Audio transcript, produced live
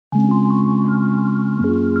Hey,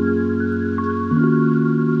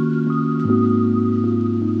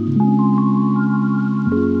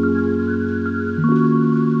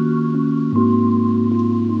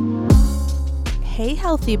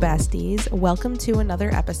 healthy besties. Welcome to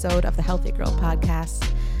another episode of the Healthy Girl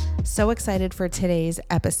Podcast. So excited for today's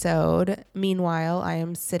episode. Meanwhile, I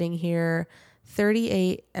am sitting here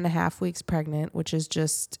 38 and a half weeks pregnant, which is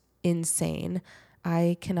just insane.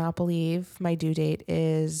 I cannot believe my due date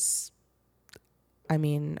is,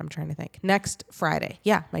 I'm trying to think. Next Friday.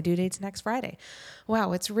 Yeah, my due date's next Friday.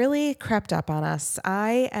 Wow, it's really crept up on us.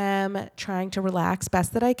 I am trying to relax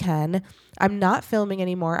best that I can. I'm not filming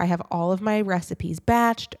anymore. I have all of my recipes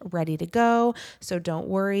batched, ready to go. So don't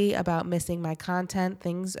worry about missing my content.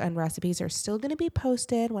 Things and recipes are still going to be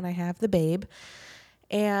posted when I have the babe.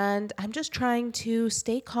 And I'm just trying to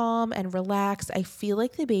stay calm and relax. I feel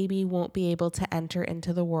like the baby won't be able to enter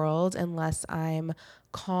into the world unless I'm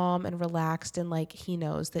calm and relaxed and like he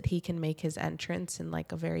knows that he can make his entrance in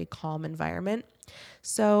like a very calm environment.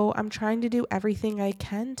 So I'm trying to do everything I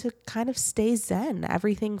can to kind of stay zen.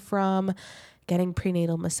 Everything from getting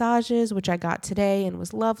prenatal massages, which I got today and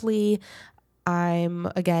was lovely. I'm,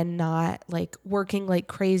 again, not like working like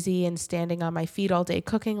crazy and standing on my feet all day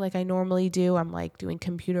cooking like I normally do. I'm like doing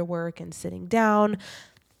computer work and sitting down.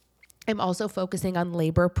 I'm also focusing on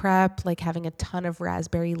labor prep, like having a ton of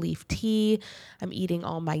raspberry leaf tea. I'm eating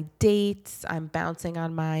all my dates. I'm bouncing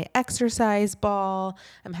on my exercise ball.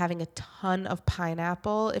 I'm having a ton of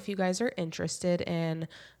pineapple. If you guys are interested in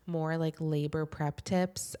more like labor prep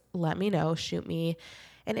tips, let me know. Shoot me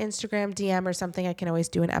an Instagram DM or something. I can always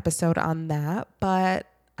do an episode on that. But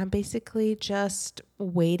I'm basically just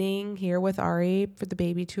waiting here with Ari for the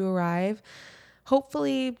baby to arrive.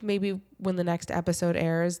 Hopefully, maybe when the next episode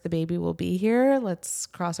airs, the baby will be here. Let's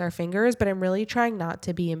cross our fingers. But I'm really trying not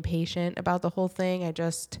to be impatient about the whole thing.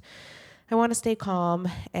 I want to stay calm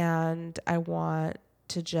and I want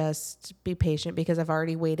to just be patient because I've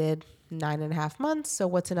already waited 9.5 months. So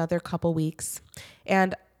what's another couple weeks?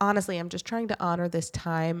 And honestly, I'm just trying to honor this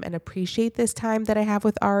time and appreciate this time that I have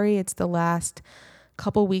with Ari. It's the last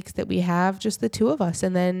couple weeks that we have, just the two of us.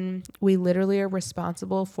 And then we literally are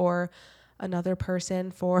responsible for another person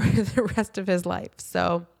for the rest of his life.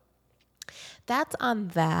 So that's on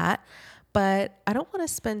that. But I don't want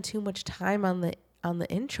to spend too much time on the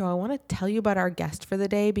intro. I want to tell you about our guest for the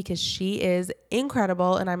day because she is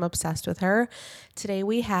incredible and I'm obsessed with her. Today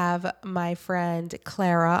we have my friend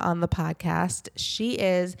Clara on the podcast. She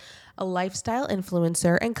is a lifestyle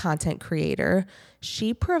influencer and content creator.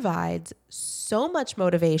 She provides so much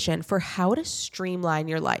motivation for how to streamline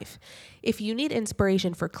your life. If you need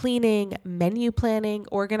inspiration for cleaning, menu planning,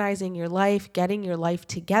 organizing your life, getting your life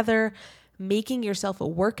together, making yourself a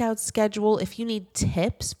workout schedule, if you need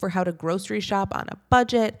tips for how to grocery shop on a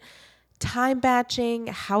budget, time batching,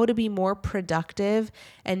 how to be more productive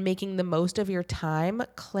and making the most of your time,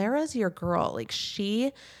 Clara's your girl. Like,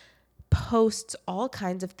 she posts all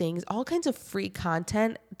kinds of things, all kinds of free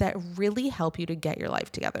content that really help you to get your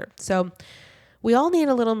life together. So we all need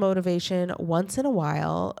a little motivation once in a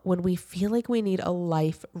while when we feel like we need a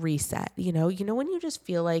life reset. You know, when you just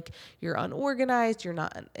feel like you're unorganized, you're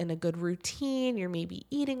not in a good routine, you're maybe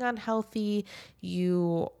eating unhealthy,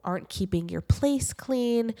 you aren't keeping your place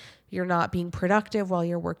clean, you're not being productive while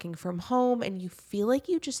you're working from home, and you feel like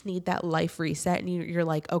you just need that life reset and you're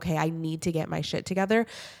like, okay, I need to get my shit together.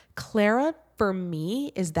 Clara, for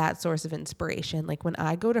me, is that source of inspiration. Like, when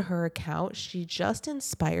I go to her account, she just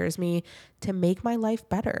inspires me to make my life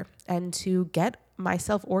better and to get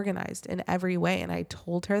myself organized in every way. And I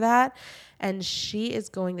told her that, and she is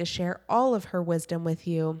going to share all of her wisdom with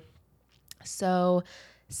you. So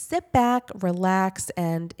sit back, relax,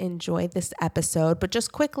 and enjoy this episode. But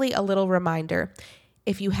just quickly, a little reminder.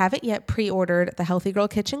 If you haven't yet pre-ordered the Healthy Girl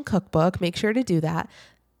Kitchen cookbook, make sure to do that.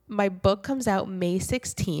 My book comes out May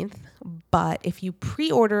 16th, but if you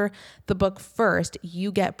pre-order the book first,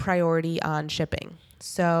 you get priority on shipping.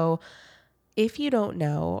 So if you don't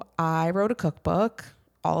know, I wrote a cookbook.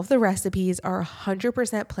 All of the recipes are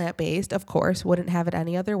 100% plant-based, of course, wouldn't have it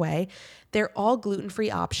any other way. They're all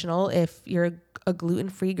gluten-free optional if you're a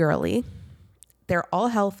gluten-free girly. They're all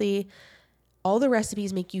healthy. All the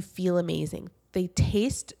recipes make you feel amazing. They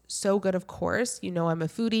taste so good, of course. You know I'm a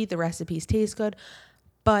foodie. The recipes taste good.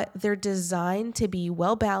 But they're designed to be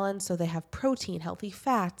well balanced, so they have protein, healthy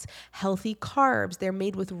fats, healthy carbs. They're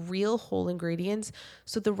made with real whole ingredients,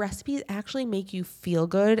 so the recipes actually make you feel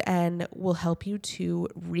good and will help you to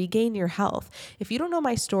regain your health. If you don't know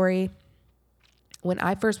my story, when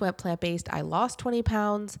I first went plant-based, I lost 20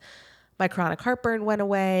 pounds. My chronic heartburn went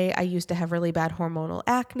away. I used to have really bad hormonal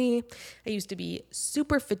acne. I used to be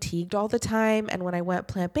super fatigued all the time. And when I went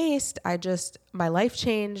plant-based, my life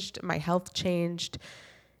changed, my health changed,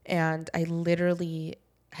 and I literally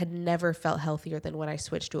had never felt healthier than when I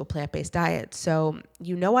switched to a plant-based diet. So,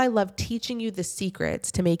 I love teaching you the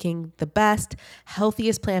secrets to making the best,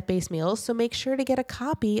 healthiest plant-based meals. So make sure to get a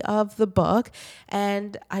copy of the book.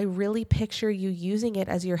 And I really picture you using it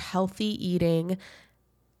as your healthy eating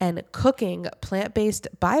and cooking plant-based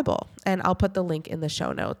Bible. And I'll put the link in the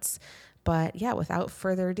show notes. But yeah, without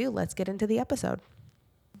further ado, let's get into the episode.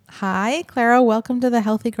 Hi, Clara. Welcome to the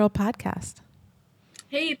Healthy Girl Podcast.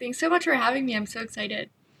 Hey, thanks so much for having me. I'm so excited.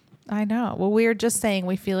 I know. Well, we were just saying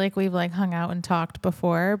we feel like we've hung out and talked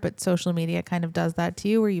before, but social media kind of does that to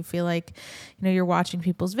you, where you feel like, you're watching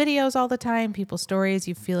people's videos all the time, people's stories.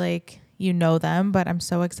 You feel like you know them, but I'm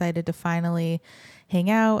so excited to finally hang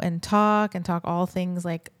out and talk all things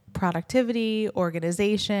like productivity,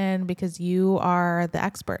 organization, because you are the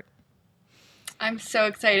expert. I'm so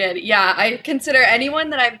excited. Yeah, I consider anyone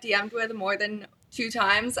that I've DM'd with more than 2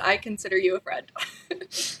 times, I consider you a friend.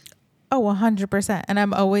 Oh, 100%. And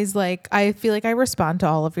I'm always I feel like I respond to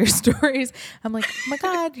all of your stories. I'm like, oh my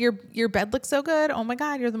God, your bed looks so good. Oh my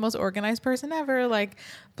God, you're the most organized person ever.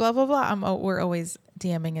 Blah, blah, blah. We're always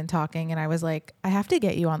DMing and talking. And I was like, I have to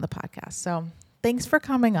get you on the podcast. So thanks for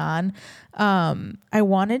coming on. I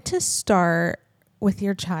wanted to start with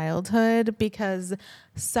your childhood, because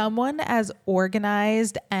someone as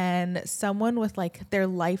organized and someone with their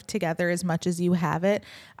life together as much as you have it,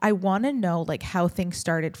 I want to know how things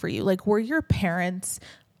started for you. Were your parents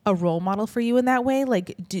a role model for you in that way?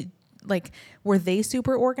 Were they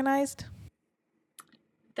super organized?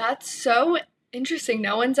 That's so interesting.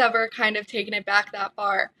 No one's ever kind of taken it back that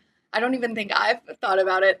far. I don't even think I've thought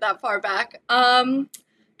about it that far back. Trying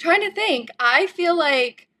to think. I feel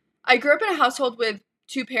like I grew up in a household with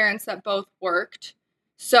 2 parents that both worked.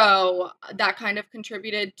 So that kind of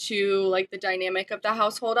contributed to the dynamic of the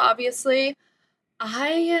household, obviously.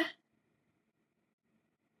 I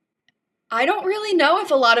don't really know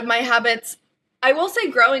if a lot of my habits, I will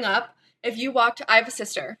say growing up, I have a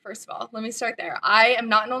sister, first of all. Let me start there. I am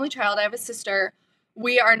not an only child. I have a sister.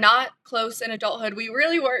 We are not close in adulthood. We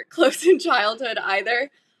really weren't close in childhood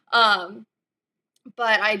either. But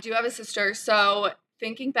I do have a sister. So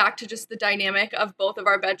thinking back to just the dynamic of both of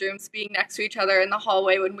our bedrooms being next to each other in the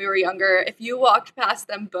hallway when we were younger, if you walked past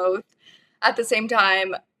them both at the same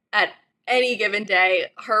time at any given day,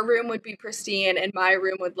 her room would be pristine and my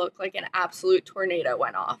room would look like an absolute tornado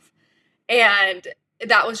went off. And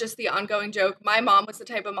that was just the ongoing joke. My mom was the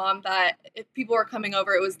type of mom that if people were coming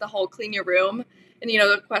over, it was the whole clean your room. And,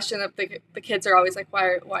 the question of the kids are always like,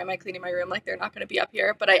 why am I cleaning my room? They're not going to be up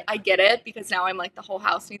here. But I get it, because now I'm the whole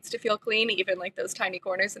house needs to feel clean, even those tiny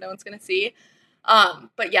corners that no one's going to see.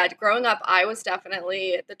 But yeah, growing up, I was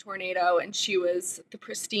definitely the tornado and she was the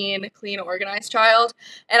pristine, clean, organized child.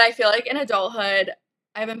 And I feel like in adulthood,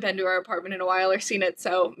 I haven't been to our apartment in a while or seen it,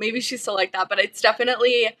 so maybe she's still like that, but it's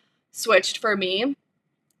definitely switched for me.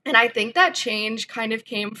 And I think that change kind of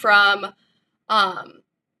came from,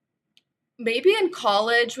 maybe in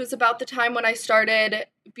college was about the time when I started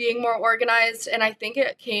being more organized. And I think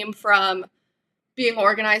it came from being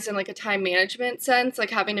organized in a time management sense,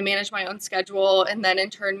 having to manage my own schedule, and then in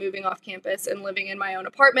turn moving off campus and living in my own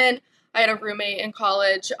apartment. I had a roommate in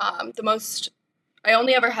college. I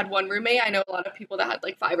only ever had one roommate. I know a lot of people that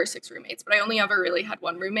had 5 or 6 roommates, but I only ever really had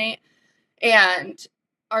one roommate. And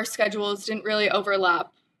our schedules didn't really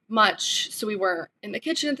overlap much, so we weren't in the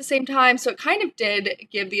kitchen at the same time. So it kind of did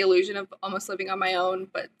give the illusion of almost living on my own,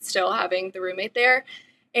 but still having the roommate there.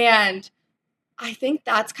 And I think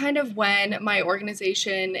that's kind of when my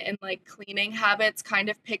organization and cleaning habits kind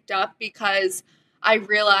of picked up, because I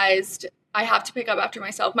realized I have to pick up after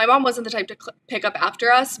myself. My mom wasn't the type to pick up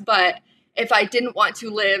after us, but if I didn't want to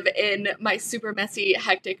live in my super messy,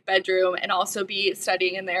 hectic bedroom and also be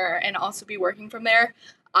studying in there and also be working from there,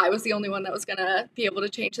 I was the only one that was going to be able to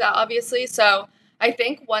change that, obviously. So I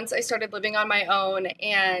think once I started living on my own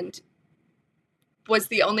and was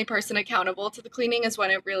the only person accountable to the cleaning is when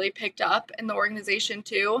it really picked up in the organization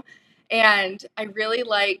too. And I really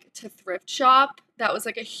like to thrift shop. That was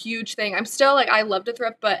a huge thing. I'm still I love to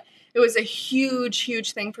thrift, but it was a huge,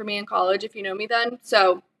 huge thing for me in college, if you know me then.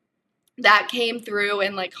 So that came through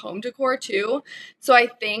in home decor too. So I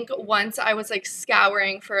think once I was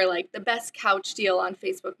scouring for the best couch deal on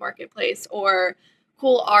Facebook Marketplace or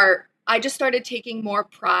cool art, I just started taking more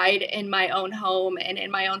pride in my own home and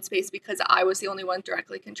in my own space because I was the only one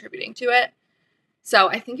directly contributing to it. So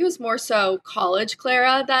I think it was more so college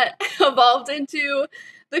Clara that evolved into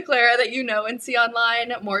the Clara that you know and see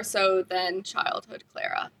online, more so than childhood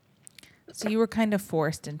Clara. So you were kind of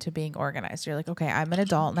forced into being organized. You're like, okay, I'm an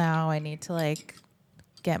adult now. I need to like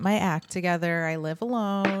get my act together. I live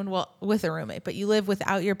alone. Well, with a roommate, but you live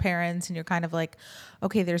without your parents and you're kind of like,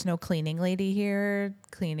 okay, there's no cleaning lady here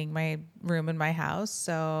cleaning my room in my house.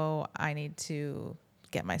 So I need to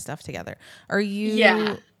get my stuff together. Are you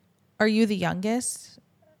the youngest?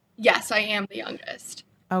 Yes, I am the youngest.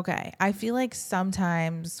 Okay. I feel like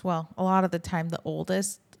sometimes, well, a lot of the time, the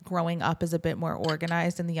oldest growing up is a bit more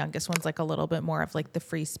organized and the youngest one's like a little bit more of like the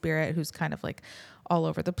free spirit who's kind of like all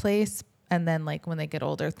over the place. And then like when they get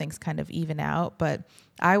older, things kind of even out. But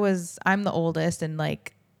I'm the oldest and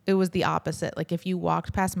like it was the opposite. Like if you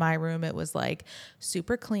walked past my room, it was like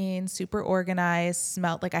super clean, super organized,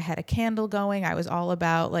 smelled like I had a candle going. I was all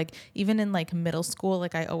about like, even in like middle school,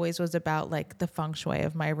 like I always was about like the feng shui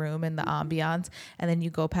of my room and the ambiance. And then you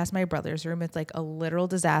go past my brother's room, it's like a literal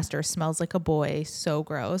disaster, smells like a boy, so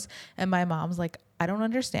gross. And my mom's like, I don't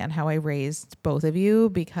understand how I raised both of you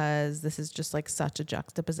because this is just like such a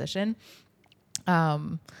juxtaposition.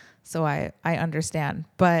 So I understand,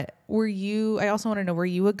 but I also want to know, were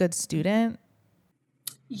you a good student?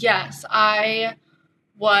 Yes, I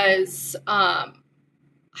was, I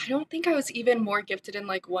don't think I was even more gifted in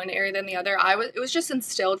like one area than the other. It was just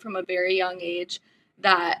instilled from a very young age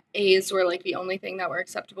that A's were like the only thing that were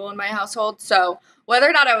acceptable in my household. So whether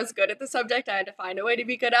or not I was good at the subject, I had to find a way to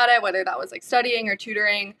be good at it, whether that was like studying or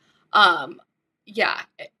tutoring. Um, yeah,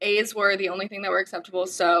 A's were the only thing that were acceptable.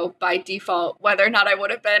 So by default, whether or not I would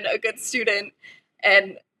have been a good student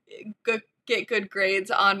and get good grades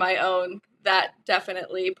on my own, that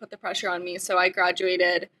definitely put the pressure on me. So I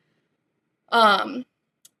graduated, and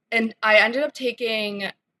I ended up taking,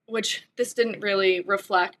 which this didn't really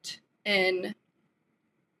reflect in,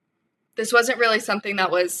 this wasn't really something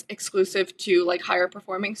that was exclusive to like higher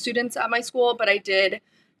performing students at my school, but I did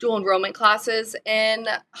dual enrollment classes in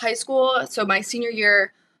high school. So my senior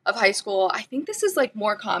year of high school, I think this is like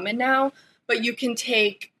more common now, but you can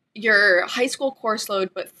take your high school course load,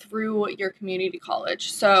 but through your community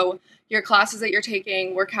college. So your classes that you're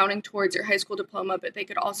taking were counting towards your high school diploma, but they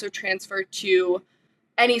could also transfer to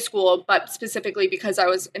any school, but specifically because I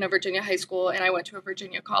was in a Virginia high school and I went to a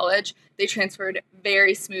Virginia college, they transferred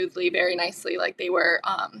very smoothly, very nicely. Like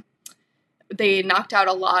they knocked out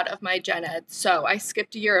a lot of my gen ed. So I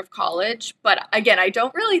skipped a year of college. But again, I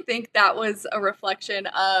don't really think that was a reflection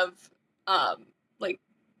of like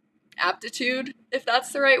aptitude, if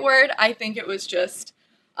that's the right word. I think it was just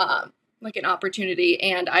like an opportunity.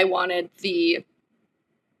 And I wanted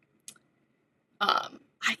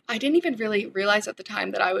I didn't even really realize at the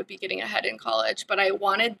time that I would be getting ahead in college, but I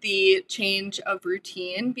wanted the change of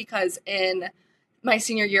routine because in my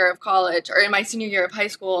senior year of college, or in my senior year of high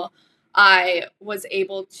school, I was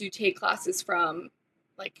able to take classes from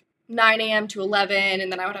like 9 a.m. to 11,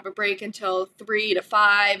 and then I would have a break until 3 to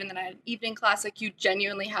 5, and then I had an evening class. Like you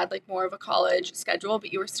genuinely had like more of a college schedule,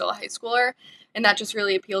 but you were still a high schooler. And that just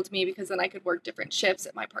really appealed to me because then I could work different shifts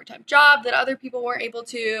at my part-time job that other people weren't able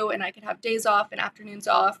to, and I could have days off and afternoons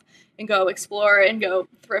off and go explore and go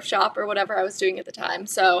thrift shop or whatever I was doing at the time.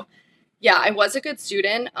 So yeah, I was a good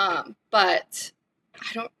student, but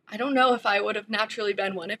I don't know if I would have naturally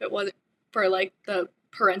been one if it wasn't for like the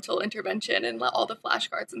parental intervention and all the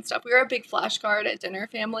flashcards and stuff. We were a big flashcard at dinner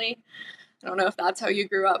family. I don't know if that's how you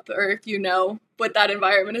grew up or if you know what that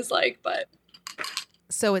environment is like, but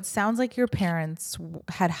So it sounds like your parents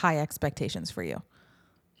had high expectations for you.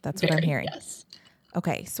 That's what I'm hearing. Yes.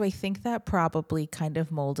 Okay. So I think that probably kind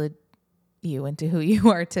of molded you into who you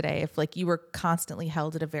are today. If like you were constantly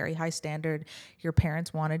held at a very high standard, your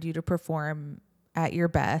parents wanted you to perform at your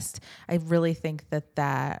best. I really think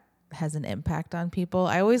that has an impact on people.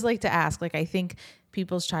 I always like to ask, like, I think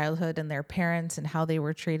people's childhood and their parents and how they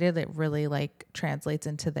were treated, it really like translates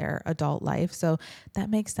into their adult life. So that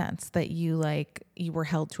makes sense that you were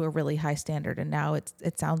held to a really high standard, and now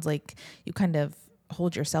it sounds like you kind of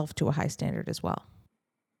hold yourself to a high standard as well.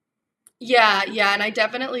 Yeah, and I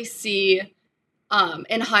definitely see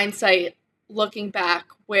in hindsight, looking back,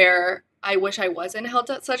 where I wish I wasn't held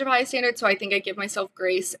at such a high standard. So I think I give myself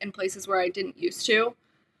grace in places where I didn't used to.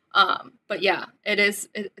 But yeah,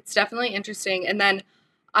 it's definitely interesting. And then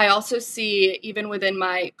I also see, even within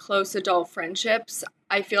my close adult friendships,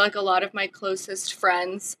 I feel like a lot of my closest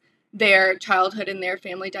friends, their childhood and their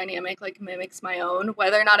family dynamic like mimics my own,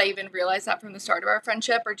 whether or not I even realize that from the start of our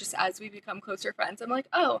friendship or just as we become closer friends. I'm like,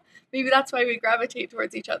 oh, maybe that's why we gravitate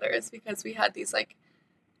towards each other, is because we had these like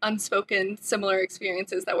unspoken similar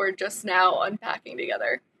experiences that we're just now unpacking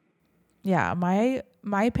together. Yeah,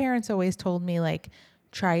 my parents always told me like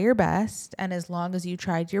try your best. And as long as you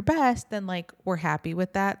tried your best, then like we're happy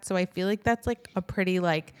with that. So I feel like that's like a pretty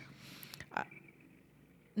like,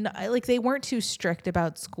 no, like they weren't too strict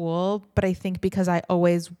about school, but I think because I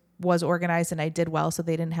always was organized and I did well, so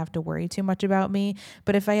they didn't have to worry too much about me.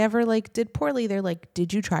 But if I ever like did poorly, they're like,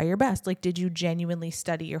 did you try your best? Like, did you genuinely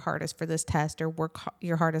study your hardest for this test or work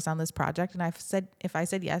your hardest on this project? And if I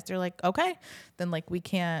said yes, they're like, okay, then like we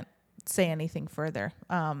can't say anything further.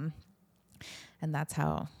 And that's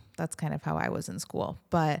kind of how I was in school.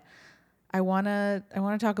 But I want to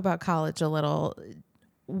talk about college a little.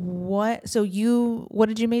 What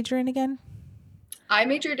did you major in again? I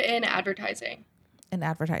majored in advertising. In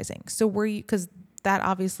advertising. So because that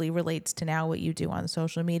obviously relates to now what you do on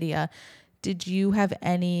social media. Did you have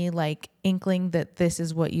any like inkling that this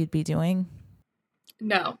is what you'd be doing?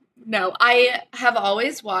 No. I have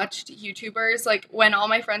always watched YouTubers, like when all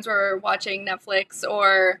my friends were watching Netflix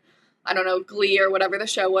or I don't know, Glee or whatever the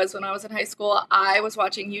show was when I was in high school, I was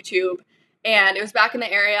watching YouTube. And it was back in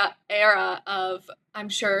the era of, I'm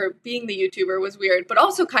sure being the YouTuber was weird, but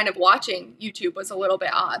also kind of watching YouTube was a little bit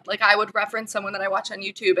odd. Like I would reference someone that I watch on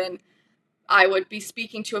YouTube and I would be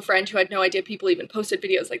speaking to a friend who had no idea people even posted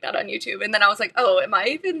videos like that on YouTube. And then I was like, oh, am I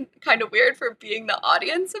even kind of weird for being the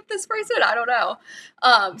audience of this person? I don't know.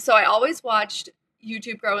 So I always watched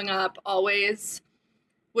YouTube growing up, always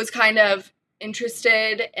was kind of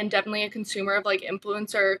interested and definitely a consumer of like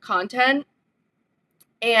influencer content.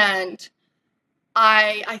 And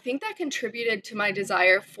I think that contributed to my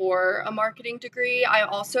desire for a marketing degree. I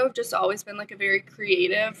also have just always been like a very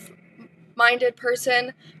creative minded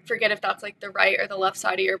person. Forget if that's like the right or the left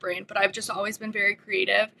side of your brain, but I've just always been very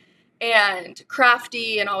creative and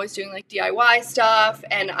crafty and always doing like DIY stuff.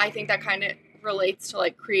 And I think that kind of relates to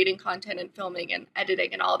like creating content and filming and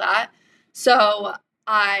editing and all that. So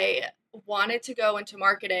I wanted to go into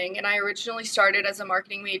marketing, and I originally started as a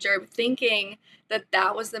marketing major thinking that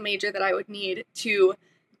that was the major that I would need to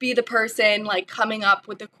be the person like coming up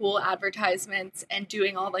with the cool advertisements and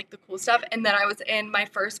doing all like the cool stuff. And then I was in my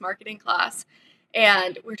first marketing class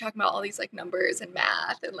and we were talking about all these like numbers and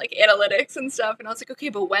math and like analytics and stuff. And I was like, okay,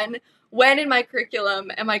 but when in my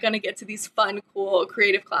curriculum am I going to get to these fun, cool,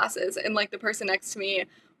 creative classes? And like the person next to me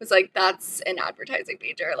was like, that's an advertising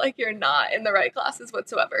major. Like you're not in the right classes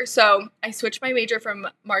whatsoever. So I switched my major from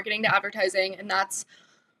marketing to advertising, and that's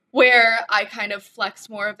where I kind of flexed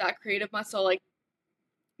more of that creative muscle, like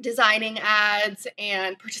designing ads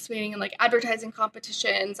and participating in like advertising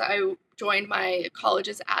competitions. I joined my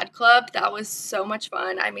college's ad club. That was so much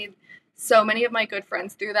fun. I made so many of my good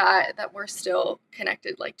friends through that we're still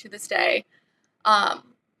connected like to this day. But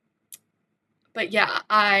yeah,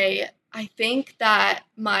 I think that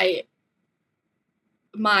my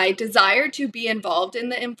desire to be involved in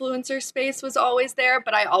the influencer space was always there,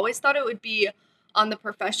 but I always thought it would be on the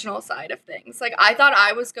professional side of things. Like I thought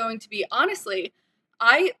I was going to be, honestly,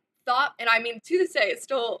 I thought, and I mean, to this day, it's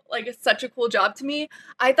still like it's such a cool job to me.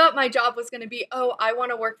 I thought my job was going to be, oh, I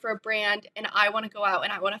want to work for a brand and I want to go out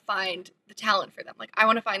and I want to find the talent for them. Like I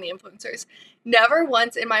want to find the influencers. Never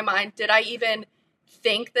once in my mind did I even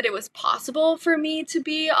think that it was possible for me to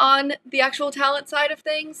be on the actual talent side of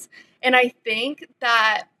things. And I think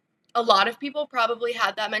that a lot of people probably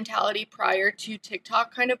had that mentality prior to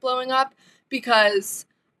TikTok kind of blowing up, because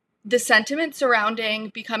the sentiment surrounding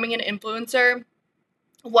becoming an influencer,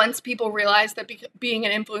 once people realized that being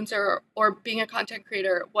an influencer or being a content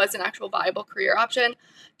creator was an actual viable career option,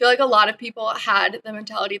 I feel like a lot of people had the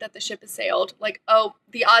mentality that the ship has sailed. Like, oh,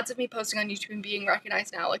 the odds of me posting on YouTube and being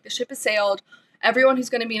recognized now, like the ship has sailed. Everyone who's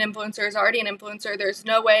going to be an influencer is already an influencer. There's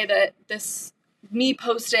no way that me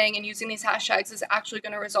posting and using these hashtags is actually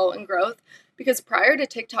going to result in growth. Because prior to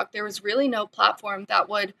TikTok, there was really no platform that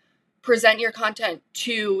would present your content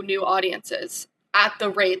to new audiences at the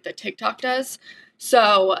rate that TikTok does.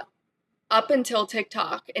 So up until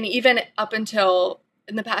TikTok, and even up until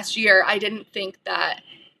in the past year, I didn't think that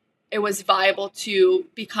it was viable to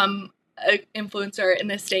become an influencer in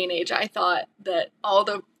this day and age. I thought that all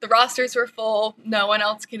the rosters were full, no one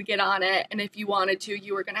else could get on it, and if you wanted to,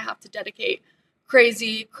 you were going to have to dedicate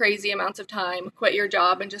crazy amounts of time, quit your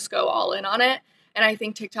job, and just go all in on it. And I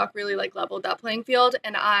think TikTok really like leveled that playing field.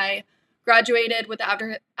 And I graduated with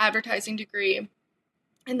an advertising degree.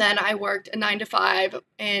 And then I worked a 9-to-5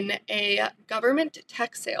 in a government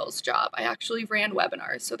tech sales job. I actually ran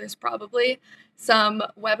webinars. So there's probably some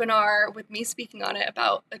webinar with me speaking on it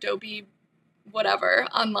about Adobe whatever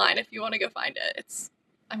online if you want to go find it.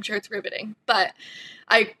 I'm sure it's riveting. But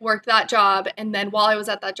I worked that job. And then while I was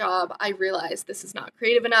at that job, I realized this is not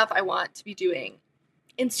creative enough. I want to be doing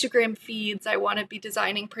Instagram feeds. I want to be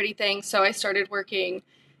designing pretty things. So I started working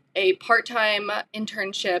a part-time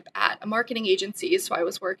internship at a marketing agency. So I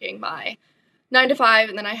was working my 9 to 5,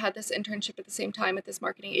 and then I had this internship at the same time at this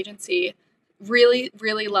marketing agency. Really,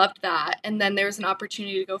 really loved that. And then there was an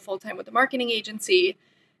opportunity to go full-time with the marketing agency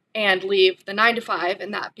and leave the 9 to 5,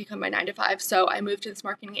 and that become my 9 to 5. So I moved to this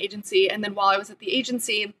marketing agency. And then while I was at the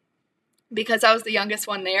agency, because I was the youngest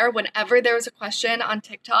one there, whenever there was a question on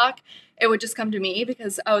TikTok, it would just come to me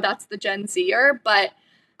because, oh, that's the Gen Zer. But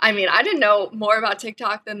I mean, I didn't know more about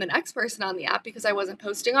TikTok than the next person on the app because I wasn't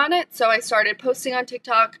posting on it. So I started posting on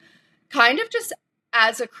TikTok kind of just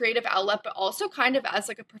as a creative outlet, but also kind of as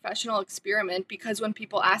like a professional experiment, because when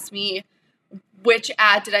people ask me which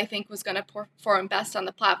ad did I think was going to perform best on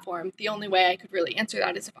the platform, the only way I could really answer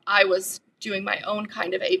that is if I was doing my own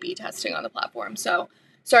kind of A/B testing on the platform. So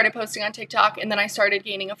started posting on TikTok, and then I started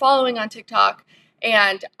gaining a following on TikTok,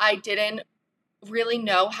 and I didn't really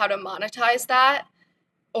know how to monetize that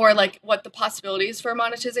or like what the possibilities for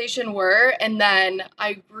monetization were. And then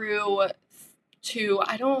I grew to,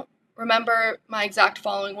 I don't remember my exact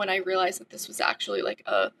following when I realized that this was actually like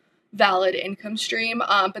a valid income stream.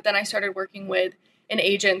 But then I started working with an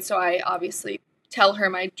agent. So I obviously tell her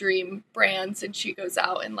my dream brands, and she goes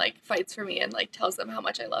out and like fights for me and like tells them how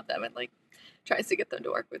much I love them and like tries to get them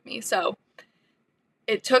to work with me. So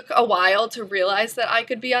it took a while to realize that I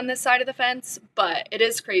could be on this side of the fence, but it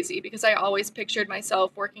is crazy because I always pictured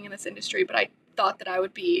myself working in this industry, but I thought that I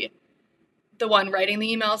would be the one writing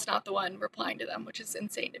the emails, not the one replying to them, which is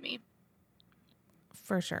insane to me.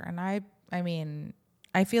 For sure. And I mean,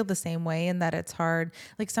 I feel the same way in that it's hard.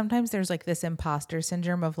 Like sometimes there's like this imposter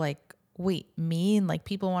syndrome of like, wait, me? And like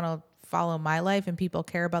people want to follow my life and people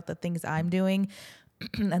care about the things I'm doing.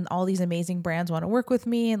 And all these amazing brands want to work with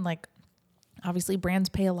me. And like, obviously brands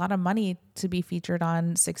pay a lot of money to be featured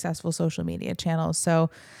on successful social media channels.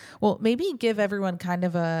 So, well, maybe give everyone kind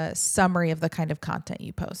of a summary of the kind of content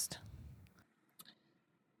you post.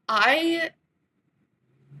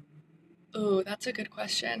 That's a good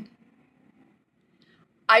question.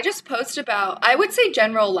 I just post about, I would say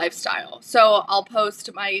general lifestyle. So I'll post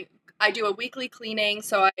I do a weekly cleaning.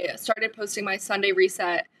 So I started posting my Sunday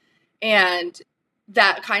reset, and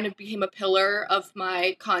that kind of became a pillar of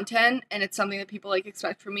my content, and it's something that people like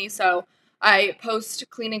expect from me. So I post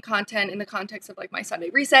cleaning content in the context of like my Sunday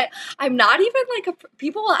reset. I'm not even like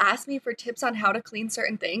people will ask me for tips on how to clean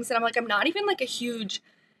certain things, and I'm like, I'm not even like a huge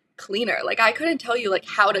cleaner. Like I couldn't tell you like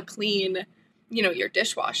how to clean, your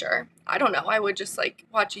dishwasher. I don't know. I would just like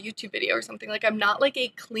watch a YouTube video or something. Like I'm not like a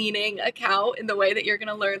cleaning account in the way that you're going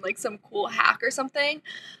to learn like some cool hack or something.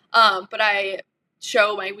 But I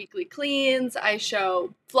show my weekly cleans. I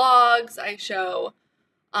show vlogs. I show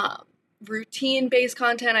routine-based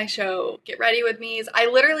content. I show get ready with me's. I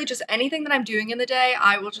literally just anything that I'm doing in the day,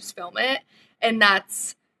 I will just film it. And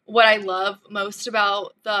that's what I love most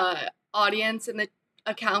about the audience and the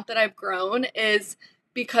account that I've grown is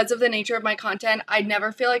because of the nature of my content. I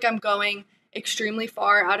never feel like I'm going extremely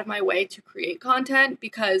far out of my way to create content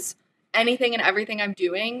because anything and everything I'm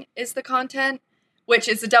doing is the content, which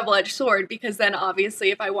is a double-edged sword because then obviously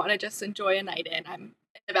if I want to just enjoy a night in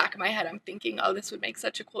the back of my head, I'm thinking, oh, this would make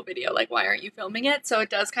such a cool video. Like, why aren't you filming it? So it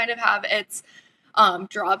does kind of have its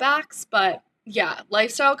drawbacks, but yeah,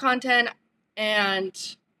 lifestyle content,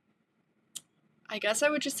 and I guess I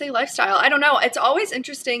would just say lifestyle. I don't know. It's always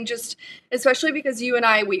interesting, just especially because you and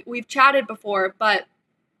I, we've chatted before, but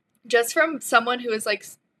just from someone who has like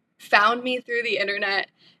found me through the internet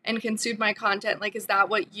and consumed my content, like, is that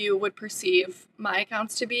what you would perceive my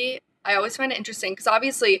accounts to be? I always find it interesting because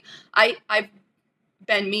obviously I've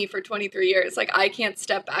been me for 23 years. Like I can't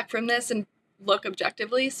step back from this and look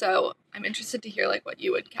objectively. So I'm interested to hear like what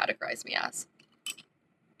you would categorize me as.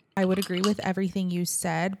 I would agree with everything you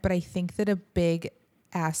said, but I think that a big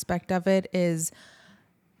aspect of it is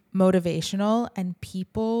motivational, and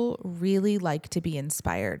people really like to be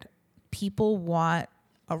inspired. People want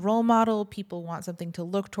a role model. People want something to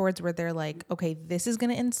look towards where they're like, okay, this is going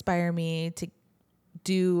to inspire me to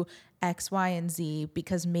do X, Y, and Z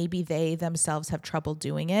because maybe they themselves have trouble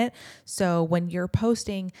doing it. So when you're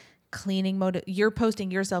posting you're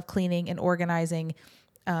posting yourself cleaning and organizing,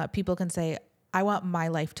 people can say, I want my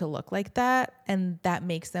life to look like that. And that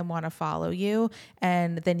makes them want to follow you.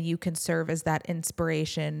 And then you can serve as that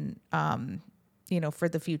inspiration, for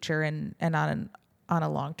the future and on a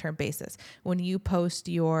long-term basis. When you post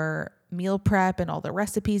your meal prep and all the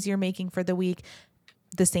recipes you're making for the week,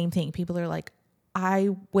 the same thing. People are like, I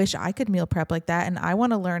wish I could meal prep like that. And I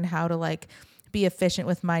want to learn how to like be efficient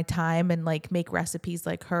with my time and like make recipes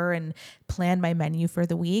like her and plan my menu for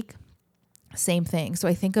the week. Same thing. So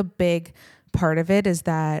I think a big part of it is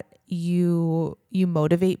that you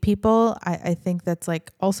motivate people. I think that's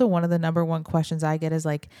like also one of the number one questions I get is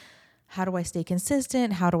like, how do I stay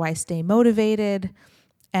consistent? How do I stay motivated?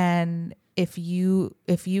 And if you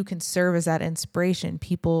can serve as that inspiration,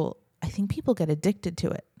 I think people get addicted to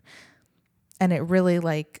it. And it really,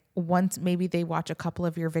 like, once maybe they watch a couple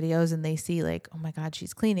of your videos and they see like, oh my God,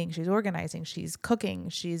 she's cleaning, she's organizing, she's cooking,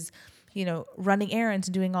 she's, running errands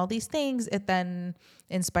and doing all these things, it then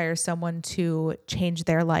inspires someone to change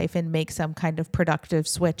their life and make some kind of productive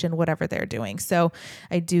switch in whatever they're doing. So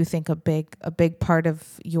I do think a big part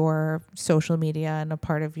of your social media and a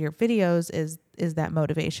part of your videos is that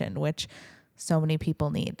motivation, which so many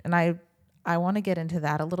people need. And I want to get into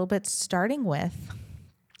that a little bit, starting with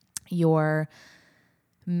your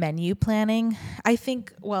menu planning.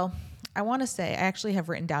 I want to say, I actually have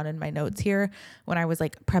written down in my notes here when I was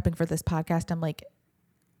like prepping for this podcast, I'm like,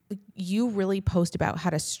 you really post about how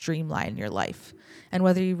to streamline your life. And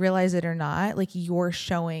whether you realize it or not, like, you're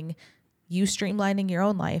showing you streamlining your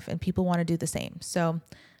own life and people want to do the same. So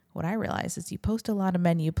what I realized is you post a lot of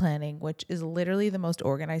menu planning, which is literally the most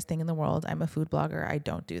organized thing in the world. I'm a food blogger. I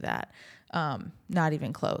don't do that. Not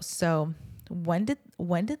even close. So when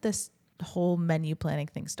did this whole menu planning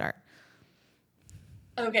thing start?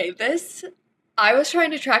 Okay, I was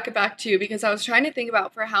trying to track it back too, because I was trying to think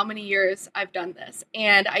about for how many years I've done this.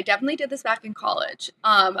 And I definitely did this back in college.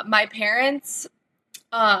 My parents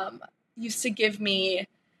used to give me,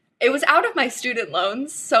 it was out of my student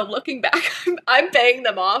loans. So looking back, I'm paying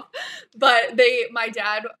them off, but my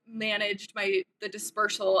dad managed the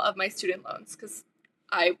dispersal of my student loans because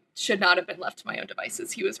I should not have been left to my own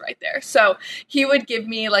devices. He was right there. So he would give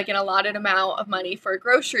me like an allotted amount of money for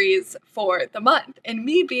groceries for the month. And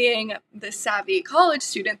me being the savvy college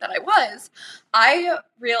student that I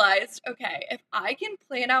realized, okay, if I can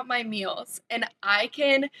plan out my meals and I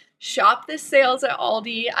can shop the sales at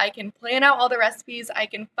Aldi, I can plan out all the recipes, I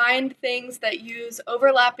can find things that use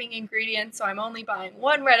overlapping ingredients, so I'm only buying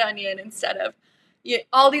one red onion instead of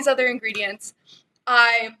all these other ingredients,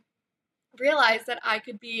 I realized that I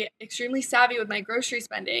could be extremely savvy with my grocery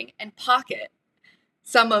spending and pocket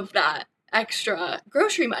some of that extra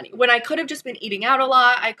grocery money when I could have just been eating out a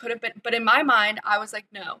lot. But in my mind, I was like,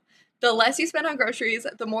 no, the less you spend on groceries,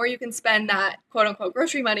 the more you can spend that quote unquote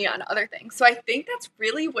grocery money on other things. So I think that's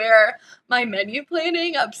really where my menu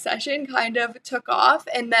planning obsession kind of took off.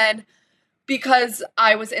 And then because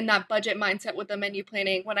I was in that budget mindset with the menu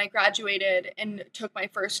planning, when I graduated and took my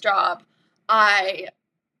first job, I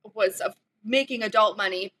was making adult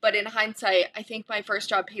money, but in hindsight, I think my first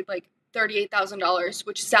job paid like $38,000,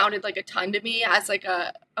 which sounded like a ton to me as like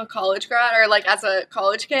a college grad or like as a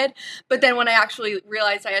college kid. But then when I actually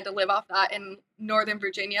realized I had to live off that in Northern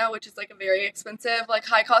Virginia, which is like a very expensive, like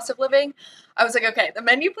high cost of living, I was like, okay, the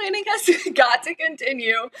menu planning has got to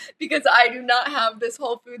continue because I do not have this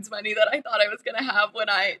Whole Foods money that I thought I was going to have when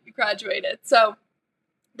I graduated. So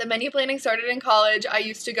the menu planning started in college. I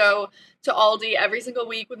used to go to Aldi every single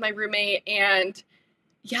week with my roommate, and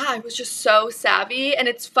yeah, I was just so savvy. And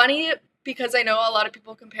it's funny because I know a lot of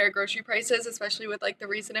people compare grocery prices, especially with like the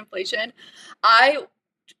recent inflation. I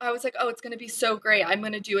was like, oh, it's going to be so great. I'm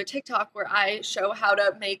going to do a TikTok where I show how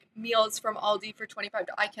to make meals from Aldi for $25.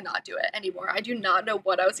 I cannot do it anymore. I do not know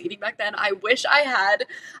what I was eating back then. I wish I had.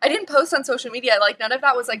 I didn't post on social media. Like, none of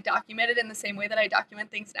that was like documented in the same way that I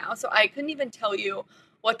document things now. So I couldn't even tell you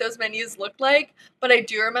what those menus looked like. But I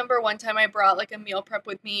do remember one time I brought like a meal prep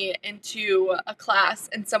with me into a class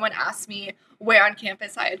and someone asked me where on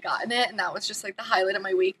campus I had gotten it. And that was just like the highlight of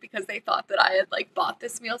my week because they thought that I had like bought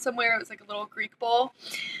this meal somewhere. It was like a little Greek bowl.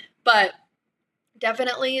 But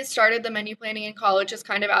definitely started the menu planning in college just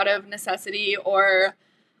kind of out of necessity or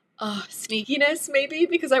sneakiness maybe,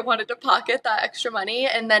 because I wanted to pocket that extra money.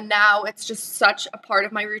 And then now it's just such a part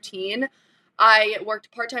of my routine. I worked a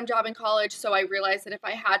part-time job in college, so I realized that if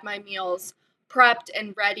I had my meals prepped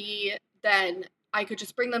and ready, then I could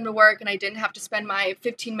just bring them to work and I didn't have to spend my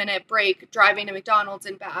 15-minute break driving to McDonald's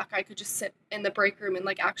and back. I could just sit in the break room and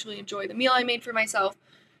like actually enjoy the meal I made for myself.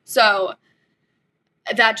 So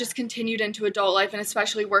that just continued into adult life, and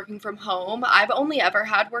especially working from home. I've only ever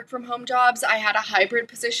had work from home jobs. I had a hybrid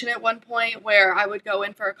position at one point where I would go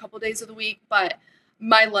in for a couple days of the week, but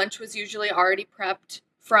my lunch was usually already prepped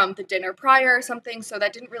from the dinner prior or something, so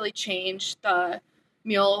that didn't really change the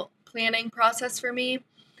meal planning process for me.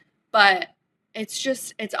 But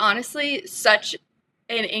it's honestly such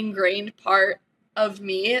an ingrained part of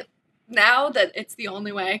me now that it's the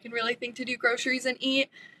only way I can really think to do groceries and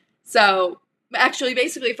eat. So actually,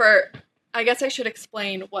 basically I guess I should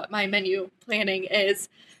explain what my menu planning is.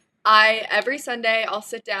 Every Sunday I'll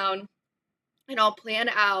sit down and I'll plan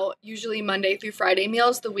out usually Monday through Friday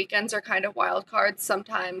meals. The weekends are kind of wild cards.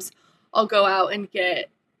 Sometimes I'll go out and get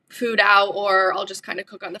food out, or I'll just kind of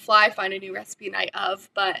cook on the fly, find a new recipe night of.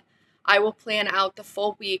 But I will plan out the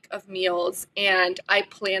full week of meals, and I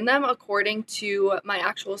plan them according to my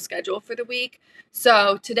actual schedule for the week.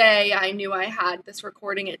 So today I knew I had this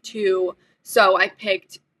recording at 2, so I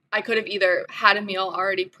could have either had a meal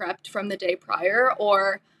already prepped from the day prior,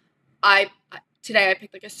 or today I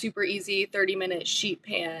picked like a super easy 30-minute sheet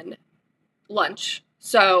pan lunch.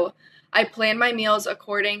 So I plan my meals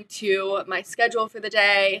according to my schedule for the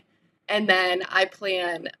day, and then I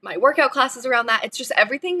plan my workout classes around that. It's just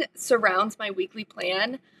everything surrounds my weekly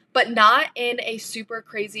plan, but not in a super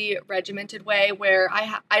crazy regimented way where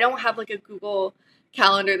I don't have like a Google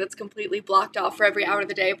calendar that's completely blocked off for every hour of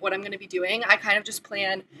the day of what I'm going to be doing. I kind of just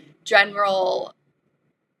plan general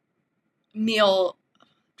meal. I'm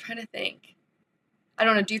trying to think. I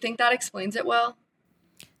don't know. Do you think that explains it well?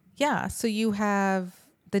 Yeah. So you have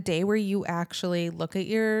the day where you actually look at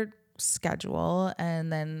your schedule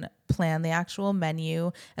and then plan the actual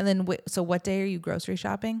menu. And then, so what day are you grocery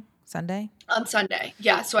shopping? Sunday? On Sunday.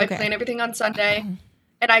 Yeah. So Okay. I plan everything on Sunday,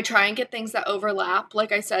 and I try and get things that overlap.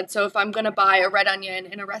 Like I said, so if I'm going to buy a red onion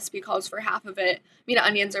and a recipe calls for half of it, I mean,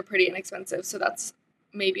 onions are pretty inexpensive, so that's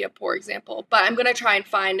maybe a poor example. But I'm going to try and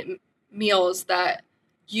find meals that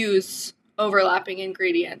use overlapping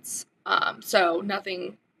ingredients. So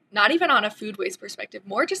nothing, not even on a food waste perspective,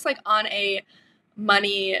 more just like on a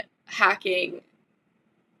money hacking.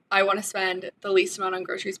 I want to spend the least amount on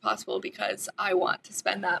groceries possible because I want to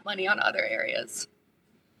spend that money on other areas.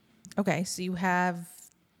 Okay. So you have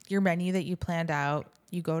your menu that you planned out.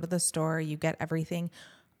 You go to the store, you get everything.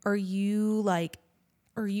 Are you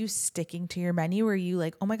sticking to your menu? Or are you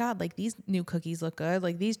like, oh my God, like these new cookies look good,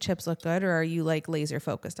 like these chips look good? Or are you like laser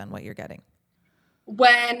focused on what you're getting?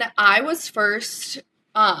 When I was first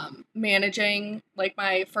managing like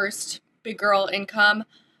my first big girl income,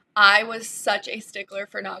 I was such a stickler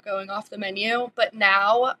for not going off the menu. But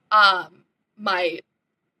now my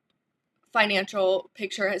financial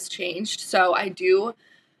picture has changed. So I do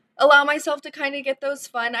allow myself to kind of get those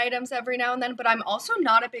fun items every now and then, but I'm also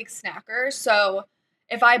not a big snacker. So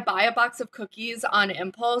if I buy a box of cookies on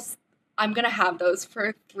impulse, I'm going to have those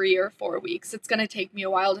for 3 or 4 weeks. It's going to take me a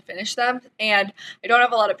while to finish them, and I don't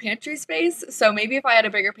have a lot of pantry space. So maybe if I had a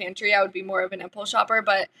bigger pantry, I would be more of an impulse shopper,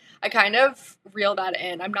 but I kind of reel that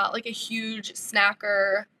in. I'm not like a huge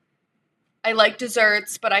snacker. I like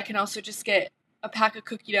desserts, but I can also just get a pack of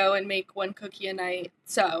cookie dough and make one cookie a night.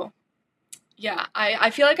 So yeah,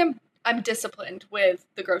 I feel like I'm disciplined with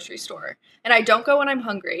the grocery store, and I don't go when I'm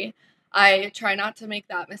hungry. I try not to make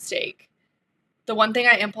that mistake. The one thing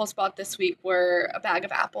I impulse bought this week were a bag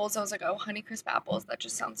of apples. I was like, oh, Honeycrisp apples, that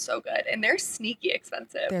just sounds so good. And they're sneaky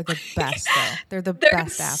expensive. They're the best though. They're the They're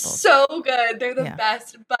best apples. so good. They're the Yeah.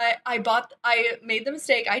 best. But I made the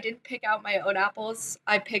mistake. I didn't pick out my own apples.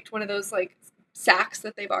 I picked one of those like sacks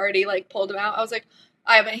that they've already like pulled them out. I was like,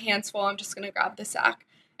 I have a hands full. I'm just going to grab the sack.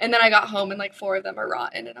 And then I got home and like 4 of them are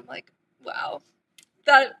rotten. And I'm like, wow,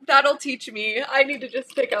 that'll teach me. I need to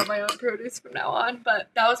just pick out my own produce from now on. But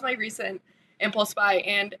that was my recent impulse buy,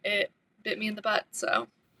 and it bit me in the butt. So,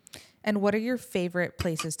 And what are your favorite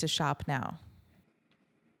places to shop now?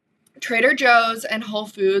 Trader Joe's and Whole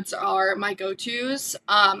Foods are my go-tos.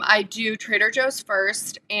 I do Trader Joe's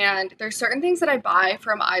first, and there's certain things that I buy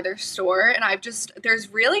from either store, and there's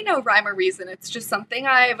really no rhyme or reason. It's just something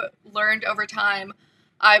I've learned over time.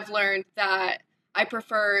 I've learned that I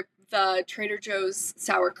prefer the Trader Joe's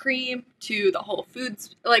sour cream to the Whole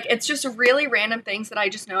Foods. Like, it's just really random things that I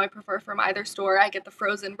just know I prefer from either store. I get the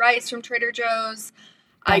frozen rice from Trader Joe's.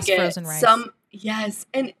 I Best get frozen rice. yes.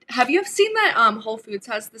 And have you seen that Whole Foods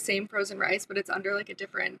has the same frozen rice, but it's under like a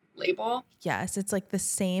different label? Yes, it's like the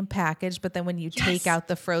same package, but then when you Yes. take out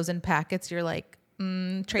the frozen packets, you're like,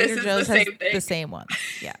 Trader This is Joe's the has same thing. the same one.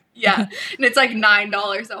 Yeah. Yeah. And it's like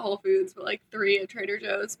 $9 at Whole Foods, but like $3 at Trader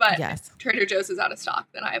Joe's. But Yes. if Trader Joe's is out of stock,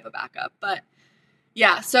 then I have a backup. But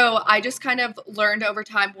yeah, so I just kind of learned over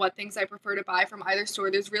time what things I prefer to buy from either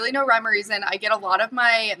store. There's really no rhyme or reason. I get a lot of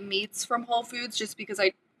my meats from Whole Foods just because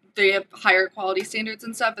they have higher quality standards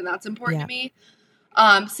and stuff, and that's important Yeah.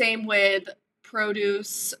 to me. Same with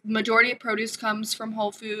produce. Majority of produce comes from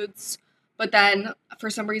Whole Foods, but then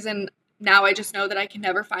for some reason now I just know that I can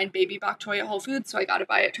never find baby bok choy at Whole Foods, so I got to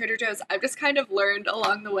buy it at Trader Joe's. I've just kind of learned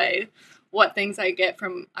along the way what things I get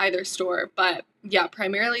from either store, but yeah,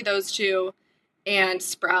 primarily those two. And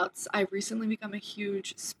Sprouts. I've recently become a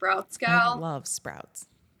huge Sprouts I gal. love Sprouts.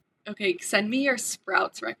 Okay, send me your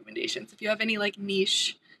Sprouts recommendations. If you have any like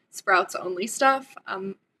niche Sprouts only stuff,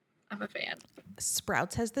 I'm I'm a fan.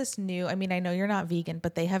 Sprouts has this new, I mean, I know you're not vegan,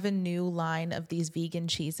 but they have a new line of these vegan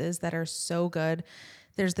cheeses that are so good.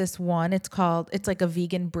 There's this one, it's like a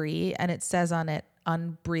vegan brie, and it says on it,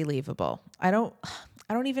 unbelievable. I'll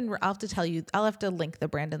have to tell you, I'll have to link the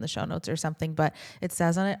brand in the show notes or something, but it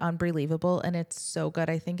says on it, unbelievable, and it's so good.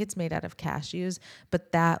 I think it's made out of cashews,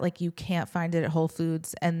 but that, like, you can't find it at Whole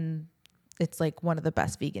Foods, and it's like one of the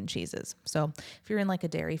best vegan cheeses. So if you're in like a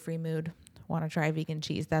dairy-free mood, want to try vegan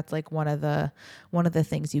cheese, that's like one of the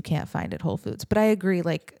things you can't find at Whole Foods. But I agree,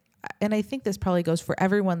 like, and I think this probably goes for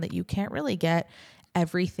everyone, that you can't really get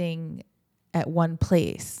everything at one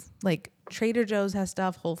place. Like Trader Joe's has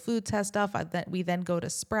stuff, Whole Foods has stuff. We then go to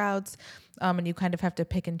Sprouts, and you kind of have to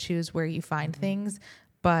pick and choose where you find things.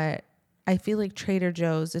 But I feel like Trader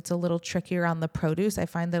Joe's, it's a little trickier on the produce. I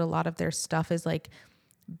find that a lot of their stuff is like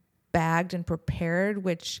bagged and prepared,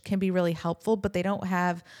 which can be really helpful, but they don't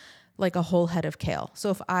have like a whole head of kale.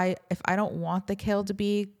 So if I don't want the kale to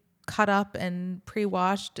be cut up and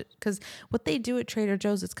pre-washed, because what they do at Trader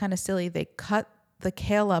Joe's, it's kind of silly. They cut the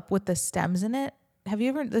kale up with the stems in it.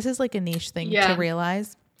 This is like a niche thing to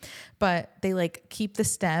realize, but they like keep the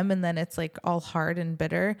stem and then it's like all hard and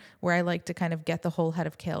bitter, where I like to kind of get the whole head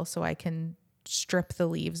of kale so I can strip the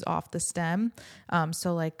leaves off the stem.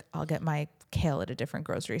 So like I'll get my kale at a different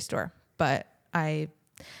grocery store, but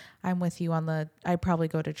I'm with you on I probably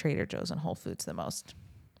go to Trader Joe's and Whole Foods the most.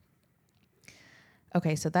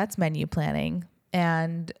 Okay, so that's menu planning.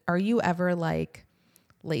 And are you ever like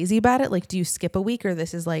lazy about it? Like, do you skip a week, or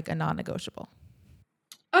this is like a non-negotiable?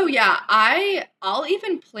 Oh yeah, I'll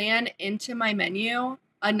even plan into my menu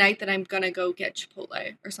a night that I'm gonna go get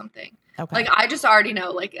Chipotle or something. Okay. Like I just already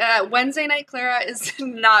know. Like Wednesday night, Clara is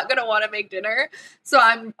not gonna want to make dinner, so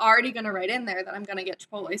I'm already gonna write in there that I'm gonna get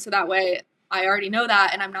Chipotle, so that way I already know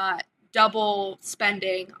that, and I'm not double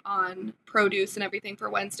spending on produce and everything for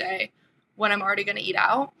Wednesday when I'm already gonna eat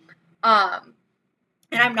out.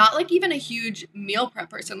 And I'm not like even a huge meal prep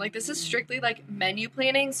person. Like this is strictly like menu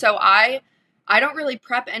planning, so I don't really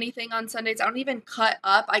prep anything on Sundays. I don't even cut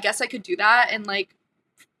up. I guess I could do that and like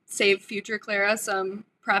save future Clara some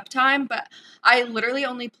prep time, but I literally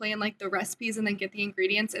only plan like the recipes and then get the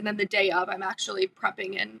ingredients, and then the day of I'm actually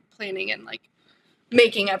prepping and planning and like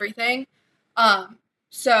making everything.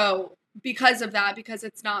 So because of that, because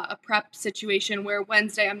it's not a prep situation where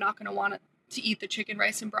Wednesday I'm not going to want to eat the chicken,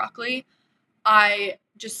 rice, and broccoli, I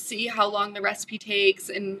just see how long the recipe takes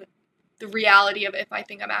and the reality of if I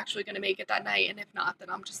think I'm actually going to make it that night, and if not,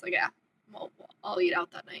 then I'm just like, yeah, well, I'll eat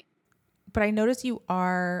out that night. But I notice you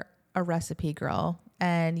are a recipe girl,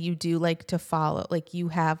 and you do like to follow, like you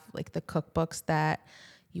have like the cookbooks that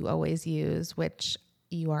you always use, which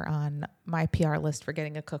you are on my PR list for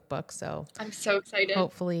getting a cookbook. So I'm so excited.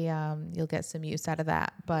 Hopefully you'll get some use out of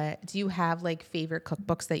that. But do you have like favorite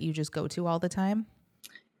cookbooks that you just go to all the time?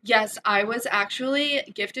 Yes, I was actually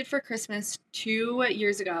gifted for Christmas 2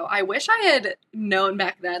 years ago. I wish I had known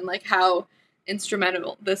back then, like how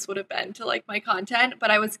instrumental this would have been to like my content,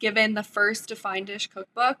 but I was given the first Defined Dish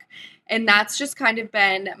cookbook, and that's just kind of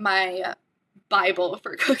been my Bible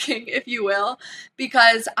for cooking, if you will,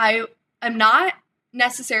 because I am not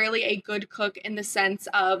necessarily a good cook in the sense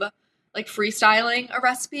of like freestyling a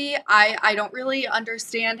recipe. I don't really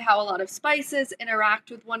understand how a lot of spices interact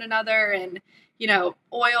with one another, and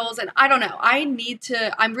oils, and I don't know.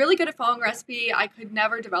 I'm really good at following a recipe. I could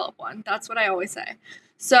never develop one. That's what I always say.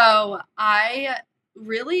 So I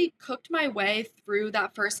really cooked my way through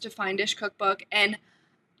that first Defined Dish cookbook, and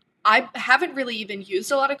I haven't really even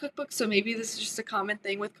used a lot of cookbooks, so maybe this is just a common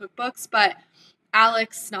thing with cookbooks, but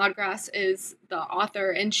Alex Snodgrass is the author,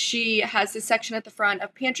 and she has this section at the front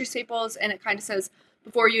of pantry staples, and it kind of says,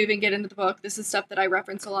 before you even get into the book, this is stuff that I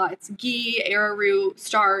reference a lot. It's ghee, arrowroot,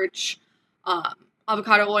 starch,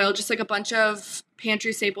 avocado oil, just like a bunch of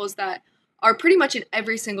pantry staples that are pretty much in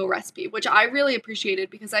every single recipe, which I really appreciated,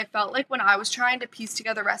 because I felt like when I was trying to piece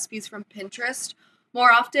together recipes from Pinterest,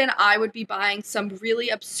 more often I would be buying some really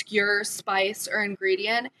obscure spice or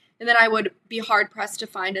ingredient, and then I would be hard pressed to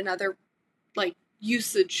find another like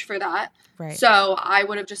usage for that. Right. So I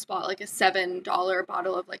would have just bought like a $7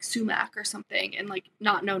 bottle of like sumac or something and like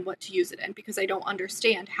not known what to use it in, because I don't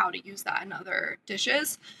understand how to use that in other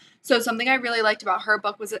dishes. So something I really liked about her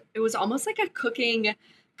book was it was almost like a cooking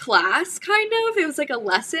class, kind of. It was like a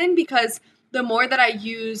lesson, because the more that I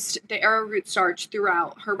used the arrowroot starch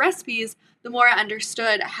throughout her recipes, the more I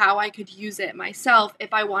understood how I could use it myself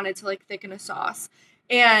if I wanted to like thicken a sauce.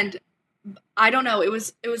 And I don't know, it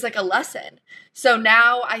was like a lesson. So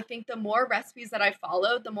now I think the more recipes that I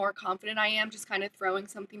followed, the more confident I am just kind of throwing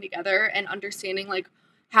something together and understanding like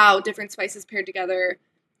how different spices paired together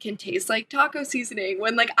can taste like taco seasoning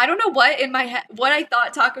when like I don't know what in my head what I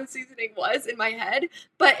thought taco seasoning was in my head,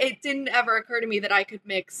 but it didn't ever occur to me that I could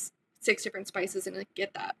mix 6 different spices and like,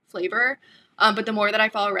 get that flavor. But the more that I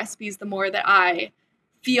follow recipes, the more that I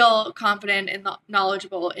feel confident and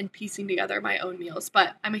knowledgeable in piecing together my own meals.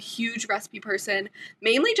 But I'm a huge recipe person,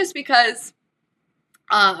 mainly just because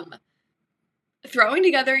throwing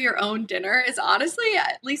together your own dinner is honestly,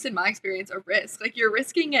 at least in my experience, a risk. Like you're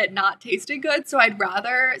risking it not tasting good. So I'd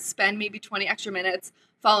rather spend maybe 20 extra minutes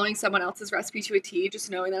following someone else's recipe to a T,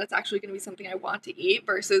 just knowing that it's actually going to be something I want to eat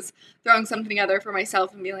versus throwing something together for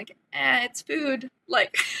myself and being like, it's food.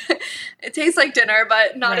 Like it tastes like dinner,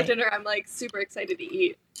 but not a dinner I'm like super excited to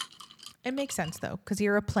eat. It makes sense though, because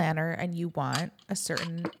you're a planner and you want a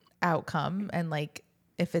certain outcome. And like,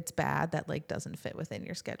 if it's bad, that like doesn't fit within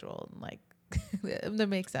your schedule. And like, that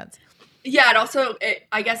makes sense. Yeah,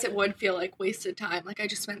 I guess it would feel like wasted time. Like I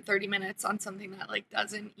just spent 30 minutes on something that like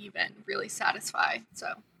doesn't even really satisfy. So.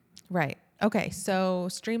 Right. Okay. So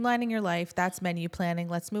streamlining your life, that's menu planning.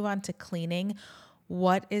 Let's move on to cleaning.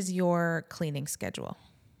 What is your cleaning schedule?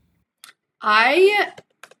 I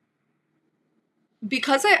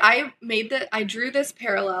drew this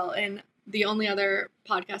parallel in the only other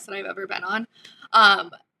podcast that I've ever been on,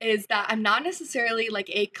 is that I'm not necessarily like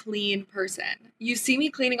a clean person. You see me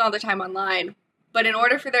cleaning all the time online, but in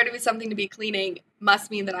order for there to be something to be cleaning must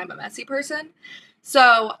mean that I'm a messy person.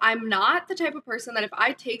 So I'm not the type of person that if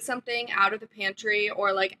I take something out of the pantry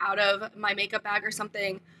or like out of my makeup bag or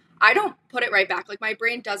something, I don't put it right back. Like my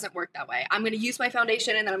brain doesn't work that way. I'm going to use my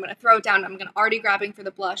foundation and then I'm going to throw it down. I'm going to already grabbing for the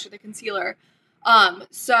blush or the concealer.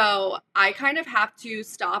 So I kind of have to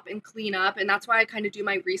stop and clean up, and that's why I kind of do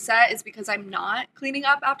my reset, is because I'm not cleaning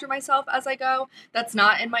up after myself as I go. That's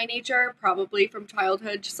not in my nature, probably from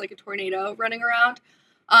childhood, just like a tornado running around.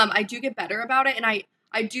 I do get better about it, and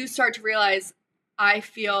I do start to realize I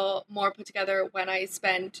feel more put together when I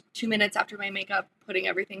spend 2 minutes after my makeup putting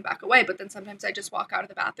everything back away, but then sometimes I just walk out of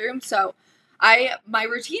the bathroom. So my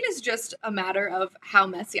routine is just a matter of how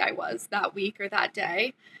messy I was that week or that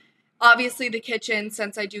day. Obviously, the kitchen,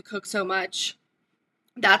 since I do cook so much,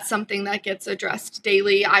 that's something that gets addressed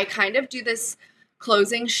daily. I kind of do this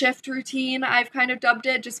closing shift routine, I've kind of dubbed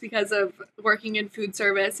it, just because of working in food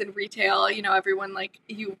service and retail. You know, everyone, like,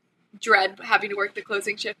 you dread having to work the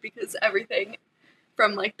closing shift because everything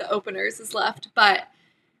from, like, the openers is left. But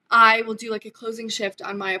I will do, like, a closing shift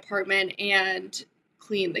on my apartment and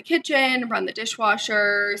clean the kitchen, run the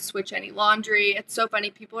dishwasher, switch any laundry. It's so funny.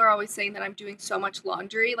 People are always saying that I'm doing so much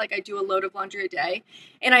laundry. Like I do a load of laundry a day,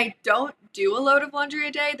 and I don't do a load of laundry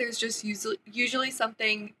a day. There's just usually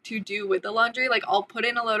something to do with the laundry. Like I'll put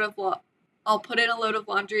in a load of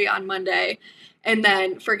laundry on Monday and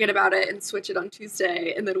then forget about it and switch it on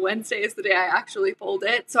Tuesday. And then Wednesday is the day I actually fold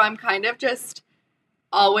it. So I'm kind of just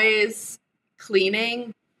always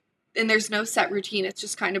cleaning, and there's no set routine. It's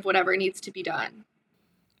just kind of whatever needs to be done.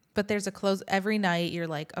 But there's a close every night. You're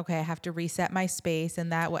like, okay, I have to reset my space.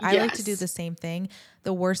 And that I like to do the same thing.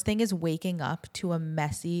 The worst thing is waking up to a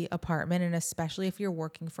messy apartment. And especially if you're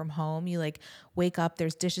working from home, you like wake up,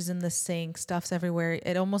 there's dishes in the sink, stuff's everywhere.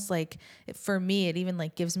 It almost like, for me, it even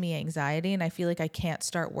like gives me anxiety. And I feel like I can't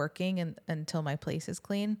start working until my place is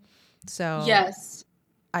clean. So yes,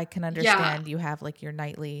 I can understand you have like your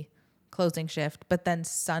nightly closing shift, but then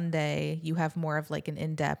Sunday you have more of like an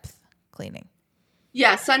in-depth cleaning.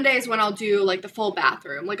 Yeah, Sunday is when I'll do, like, the full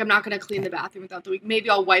bathroom. Like, I'm not going to clean the bathroom without the week. Maybe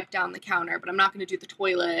I'll wipe down the counter, but I'm not going to do the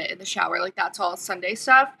toilet and the shower. Like, that's all Sunday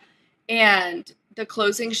stuff. And the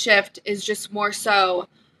closing shift is just more so,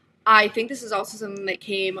 I think this is also something that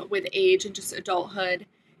came with age and just adulthood,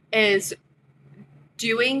 is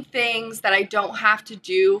doing things that I don't have to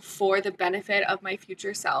do for the benefit of my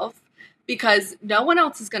future self. Because no one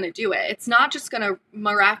else is going to do it. It's not just going to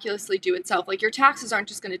miraculously do itself. Like your taxes aren't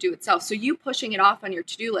just going to do itself. So you pushing it off on your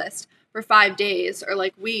to-do list for 5 days or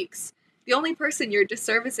like weeks, the only person you're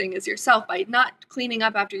disservicing is yourself. By not cleaning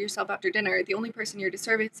up after yourself after dinner, the only person you're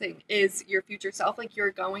disservicing is your future self. Like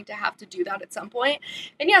you're going to have to do that at some point.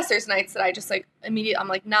 And yes, there's nights that I just like immediately, I'm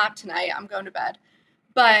like, not tonight, I'm going to bed.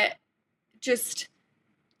 But just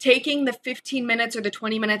taking the 15 minutes or the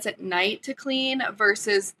 20 minutes at night to clean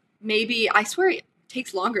versus maybe, I swear it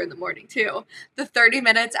takes longer in the morning too. The 30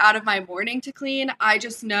 minutes out of my morning to clean, I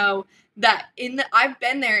just know that I've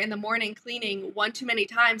been there in the morning cleaning one too many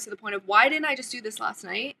times to the point of, why didn't I just do this last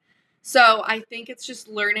night? So I think it's just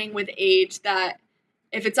learning with age that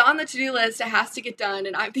if it's on the to-do list, it has to get done,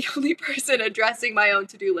 and I'm the only person addressing my own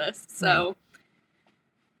to-do list. So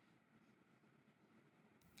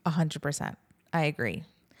 100%. I agree.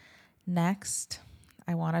 Next,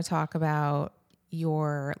 I want to talk about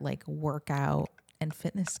your like workout and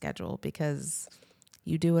fitness schedule because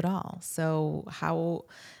you do it all. So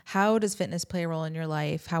how does fitness play a role in your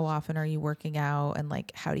life? How often are you working out, and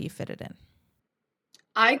like how do you fit it in?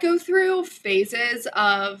 I go through phases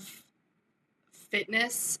of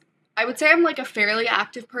fitness. I would say I'm like a fairly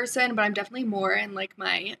active person, but I'm definitely more in like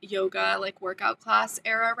my yoga, like workout class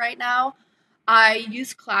era right now. I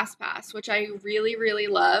use ClassPass, which I really, really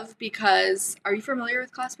love because are you familiar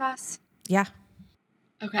with ClassPass? Yeah.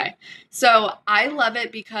 Okay. So I love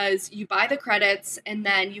it because you buy the credits and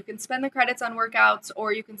then you can spend the credits on workouts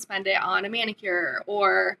or you can spend it on a manicure,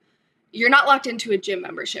 or you're not locked into a gym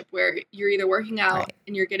membership where you're either working out Right.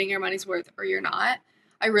 and you're getting your money's worth or you're not.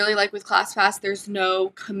 I really like with ClassPass, there's no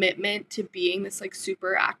commitment to being this like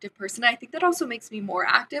super active person. I think that also makes me more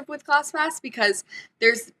active with ClassPass because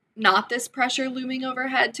there's not this pressure looming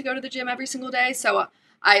overhead to go to the gym every single day. So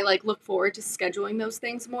I like look forward to scheduling those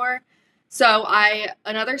things more. So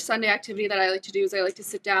another Sunday activity that I like to do is I like to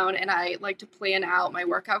sit down and I like to plan out my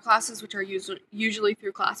workout classes, which are usually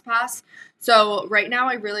through ClassPass. So right now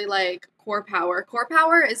I really like Core Power. Core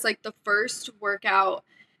Power is like the first workout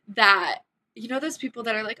that, you know, those people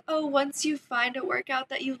that are like, oh, once you find a workout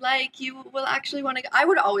that you like, you will actually want to go. I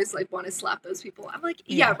would always like want to slap those people. I'm like,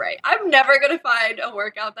 yeah, right. I'm never going to find a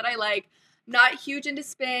workout that I like. Not huge into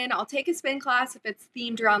spin. I'll take a spin class if it's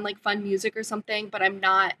themed around like fun music or something, but I'm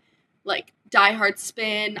not like diehard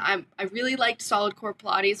spin. I really liked solid core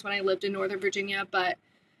Pilates when I lived in Northern Virginia, but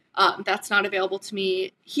that's not available to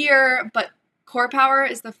me here. But Core Power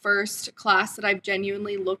is the first class that I've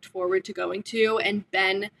genuinely looked forward to going to and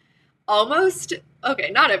been almost, okay,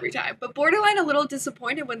 not every time, but borderline a little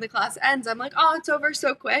disappointed when the class ends. I'm like, oh, it's over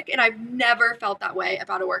so quick. And I've never felt that way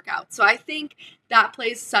about a workout. So I think that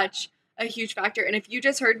plays such a huge factor. And if you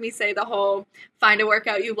just heard me say the whole find a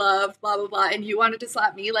workout you love, blah, blah, blah, and you wanted to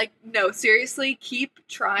slap me, like, no, seriously, keep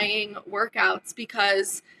trying workouts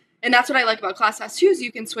because, and that's what I like about ClassPass too, is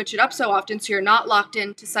you can switch it up so often so you're not locked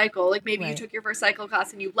into cycle. Like maybe you took your first cycle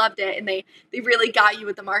class and you loved it and they really got you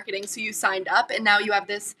with the marketing. So you signed up and now you have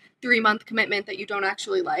this 3-month commitment that you don't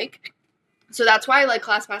actually like. So that's why I like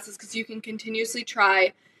ClassPass, is because you can continuously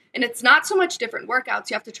try. And it's not so much different workouts.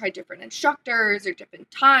 You have to try different instructors or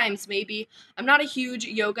different times. Maybe I'm not a huge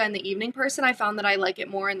yoga in the evening person. I found that I like it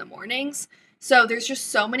more in the mornings. So there's just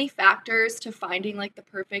so many factors to finding like the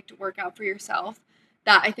perfect workout for yourself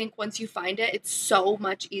that I think once you find it, it's so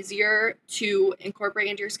much easier to incorporate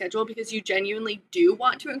into your schedule because you genuinely do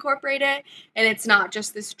want to incorporate it. And it's not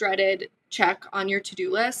just this dreaded check on your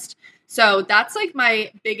to-do list. So that's like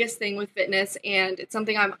my biggest thing with fitness. And it's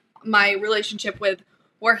something my relationship with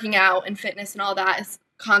working out and fitness and all that is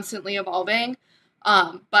constantly evolving.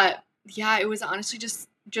 But yeah, it was honestly just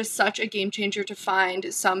such a game changer to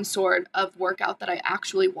find some sort of workout that I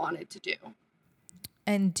actually wanted to do.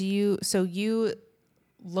 And so you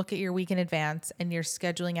look at your week in advance and you're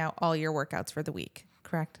scheduling out all your workouts for the week,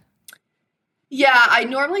 correct? Yeah, I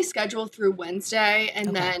normally schedule through Wednesday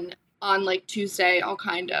and then on like Tuesday I'll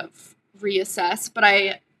kind of reassess.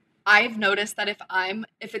 But I've noticed that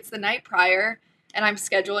if it's the night prior and I'm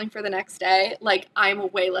scheduling for the next day, like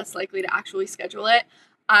I'm way less likely to actually schedule it.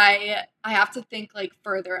 I have to think like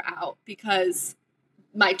further out because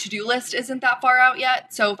my to-do list isn't that far out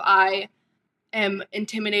yet. So if I am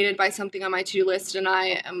intimidated by something on my to-do list and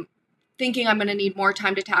I am thinking I'm going to need more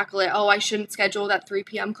time to tackle it, oh, I shouldn't schedule that 3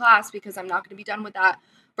 p.m. class because I'm not going to be done with that.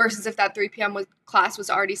 Versus if that 3 p.m. class was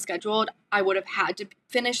already scheduled, I would have had to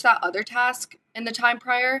finish that other task in the time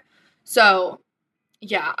prior. So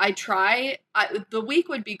yeah, the week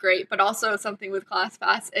would be great, but also something with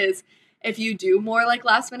ClassPass is if you do more like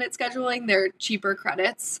last minute scheduling, they're cheaper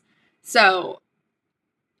credits. So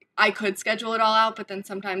I could schedule it all out, but then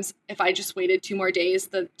sometimes if I just waited 2 more days,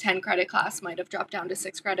 the 10 credit class might have dropped down to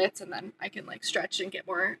 6 credits and then I can like stretch and get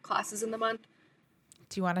more classes in the month.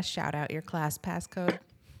 Do you want to shout out your ClassPass code?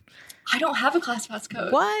 I don't have a ClassPass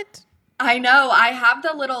code. What? I know. I have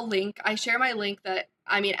the little link. I share my link that,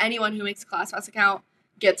 anyone who makes a ClassPass account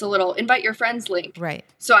gets a little invite your friends link. Right.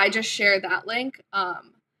 So I just share that link.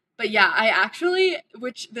 But yeah, I actually,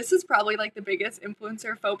 which this is probably like the biggest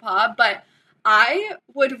influencer faux pas, but I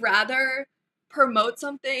would rather promote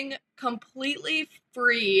something completely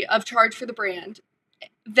free of charge for the brand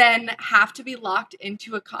than have to be locked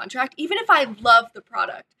into a contract, even if I love the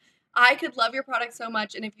product. I could love your product so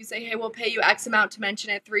much, and if you say, hey, we'll pay you X amount to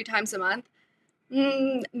mention it 3 times a month,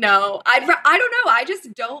 no. I don't know. I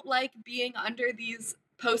just don't like being under these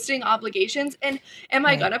posting obligations. And am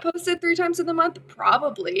I gonna post it 3 times in the month?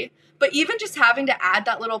 Probably. But even just having to add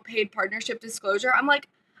that little paid partnership disclosure, I'm like,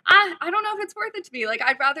 I don't know if it's worth it to me. Like,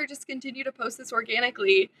 I'd rather just continue to post this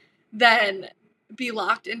organically than be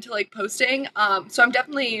locked into like posting. So that's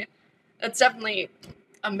definitely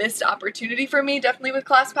a missed opportunity for me, definitely with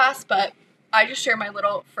ClassPass, but I just share my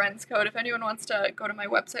little friends code. If anyone wants to go to my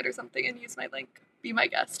website or something and use my link, be my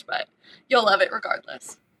guest, but you'll love it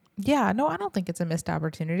regardless. Yeah, no, I don't think it's a missed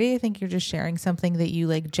opportunity. I think you're just sharing something that you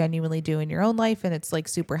like genuinely do in your own life and it's like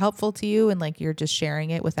super helpful to you and like you're just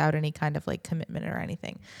sharing it without any kind of like commitment or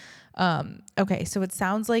anything. Okay, so it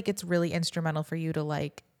sounds like it's really instrumental for you to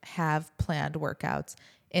like have planned workouts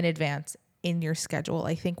in advance in your schedule.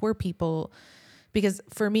 I think where people, because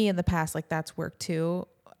for me in the past, like that's work too.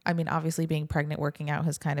 I mean, obviously being pregnant, working out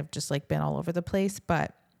has kind of just like been all over the place,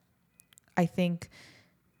 but I think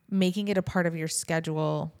making it a part of your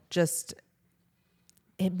schedule, just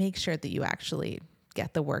it makes sure that you actually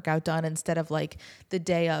get the workout done instead of like the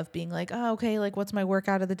day of being like, oh, okay, like what's my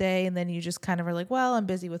workout of the day? And then you just kind of are like, well, I'm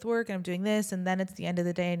busy with work and I'm doing this. And then it's the end of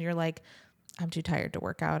the day and you're like, I'm too tired to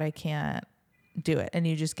work out. I can't do it. And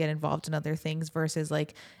you just get involved in other things versus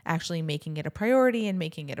like actually making it a priority and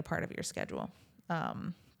making it a part of your schedule.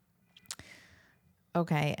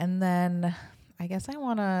 Okay. And then I guess I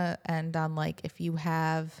want to end on like, if you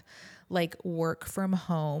have like work from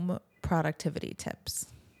home productivity tips.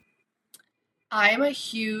 I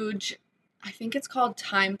think it's called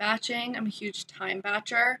time batching. I'm a huge time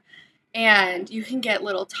batcher. And you can get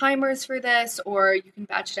little timers for this, or you can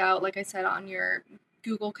batch it out, like I said, on your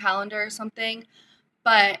Google Calendar or something.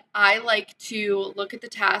 But I like to look at the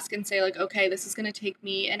task and say, like, okay, this is going to take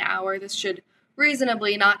me an hour. This should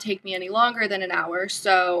reasonably not take me any longer than an hour.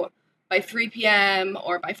 So by 3 p.m.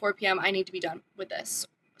 or by 4 p.m., I need to be done with this.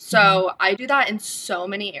 So I do that in so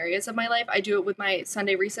many areas of my life. I do it with my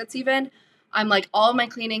Sunday resets even. I'm like, all of my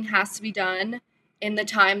cleaning has to be done in the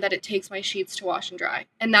time that it takes my sheets to wash and dry.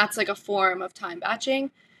 And that's like a form of time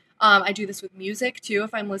batching. I do this with music too.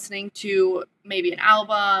 If I'm listening to maybe an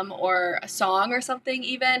album or a song or something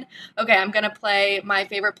even, okay, I'm going to play my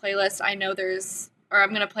favorite playlist. I'm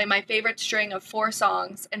going to play my favorite string of 4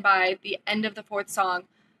 songs. And by the end of the 4th song,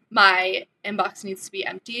 my inbox needs to be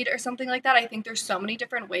emptied or something like that. I think there's so many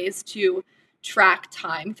different ways to track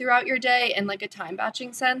time throughout your day in like a time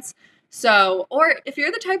batching sense. So, or if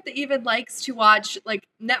you're the type that even likes to watch like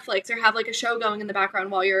Netflix or have like a show going in the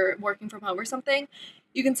background while you're working from home or something,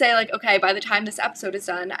 you can say like, okay, by the time this episode is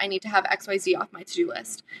done, I need to have XYZ off my to-do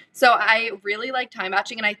list. So I really like time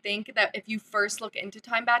batching. And I think that if you first look into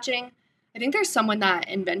time batching, I think there's someone that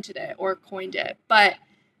invented it or coined it, but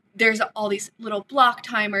there's all these little block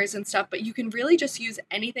timers and stuff, but you can really just use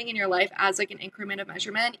anything in your life as like an increment of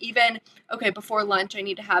measurement. Even, okay, before lunch, I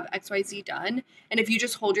need to have XYZ done. And if you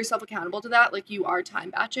just hold yourself accountable to that, like you are time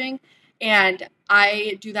batching. And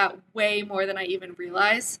I do that way more than I even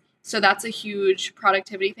realize. So that's a huge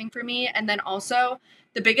productivity thing for me. And then also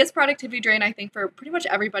the biggest productivity drain, I think, for pretty much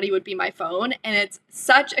everybody would be my phone. And it's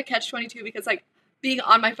such a catch-22 because like being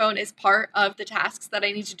on my phone is part of the tasks that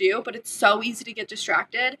I need to do, but it's so easy to get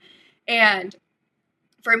distracted. And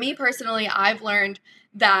for me personally, I've learned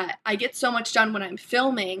that I get so much done when I'm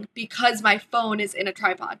filming because my phone is in a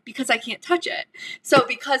tripod, because I can't touch it. So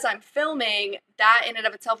because I'm filming, that in and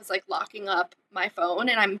of itself is like locking up my phone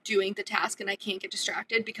and I'm doing the task and I can't get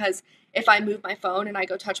distracted, because if I move my phone and I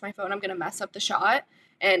go touch my phone, I'm going to mess up the shot.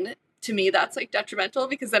 And to me, that's like detrimental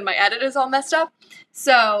because then my edit is all messed up.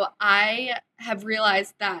 So I have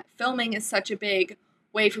realized that filming is such a big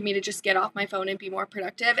way for me to just get off my phone and be more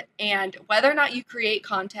productive. And whether or not you create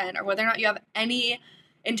content or whether or not you have any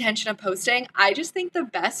intention of posting, I just think the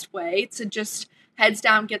best way to just heads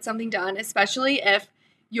down, get something done, especially if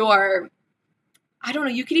you're, I don't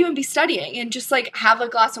know, you could even be studying and just like have a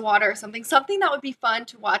glass of water or something that would be fun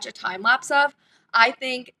to watch a time lapse of. I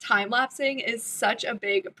think time lapsing is such a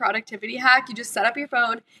big productivity hack. You just set up your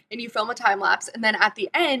phone and you film a time lapse, and then at the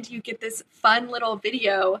end you get this fun little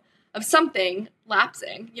video of something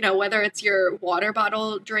lapsing, you know, whether it's your water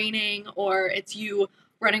bottle draining or it's you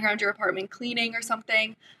running around your apartment cleaning or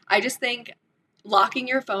something. I just think locking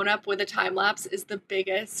your phone up with a time lapse is the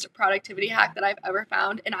biggest productivity hack that I've ever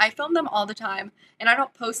found. And I film them all the time and I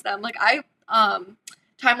don't post them. Like I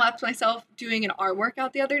time lapsed myself doing an arm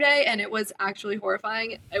workout the other day and it was actually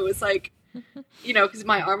horrifying. It was like, you know, because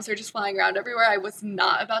my arms are just flying around everywhere. I was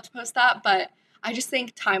not about to post that, but I just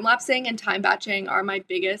think time lapsing and time batching are my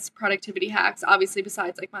biggest productivity hacks, obviously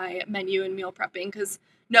besides like my menu and meal prepping, because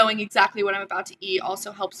knowing exactly what I'm about to eat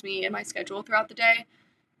also helps me in my schedule throughout the day.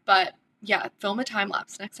 But yeah, film a time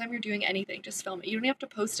lapse. Next time you're doing anything, just film it. You don't have to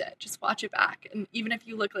post it. Just watch it back. And even if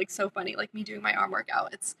you look like so funny, like me doing my arm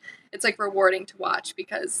workout, it's like rewarding to watch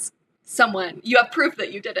because you have proof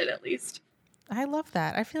that you did it at least. I love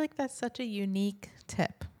that. I feel like that's such a unique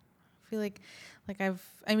tip. I feel like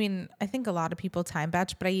I think a lot of people time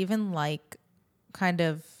batch, but I even like kind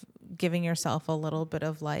of giving yourself a little bit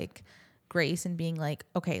of like grace and being like,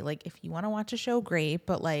 okay, like if you want to watch a show, great,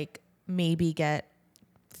 but like maybe get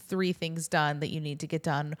 3 things done that you need to get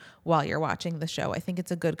done while you're watching the show. I think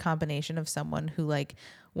it's a good combination of someone who like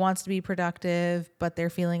wants to be productive, but they're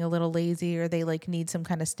feeling a little lazy or they like need some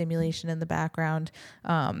kind of stimulation in the background.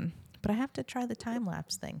 But I have to try the time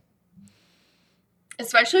lapse thing.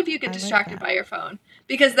 Especially if you get distracted by your phone.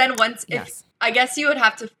 Because then I guess you would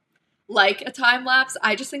have to like a time lapse.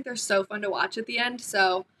 I just think they're so fun to watch at the end.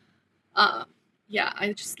 So, yeah,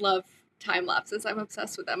 I just love time lapses. I'm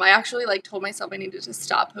obsessed with them. I actually like told myself I needed to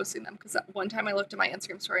stop posting them because one time I looked at my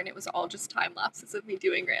Instagram story and it was all just time lapses of me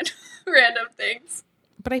doing random things.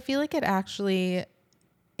 But I feel like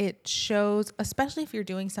it shows, especially if you're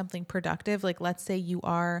doing something productive, like let's say you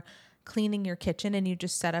are cleaning your kitchen and you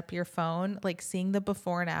just set up your phone, like seeing the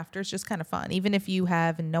before and after is just kind of fun. Even if you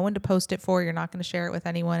have no one to post it for, you're not going to share it with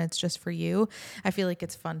anyone, it's just for you. I feel like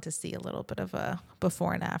it's fun to see a little bit of a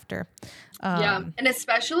before and after. Yeah, and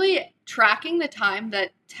especially tracking the time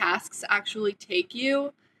that tasks actually take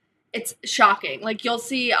you. It's shocking. Like you'll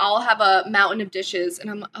see I'll have a mountain of dishes and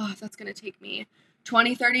I'm like, oh, that's going to take me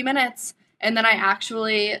 20, 30 minutes. And then I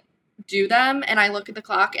actually do them and I look at the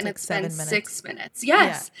clock and it's been 6 minutes.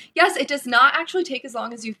 Yes. Yeah. Yes. It does not actually take as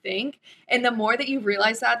long as you think. And the more that you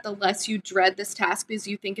realize that, the less you dread this task because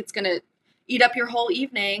you think it's going to eat up your whole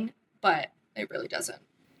evening, but it really doesn't.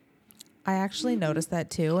 I actually noticed that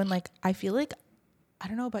too. And like, I feel like, I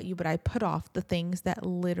don't know about you, but I put off the things that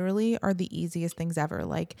literally are the easiest things ever.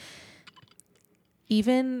 Like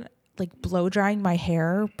even like blow drying my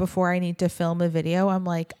hair before I need to film a video. I'm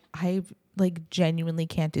like, I like genuinely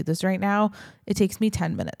can't do this right now. It takes me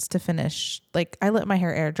 10 minutes to finish. Like I let my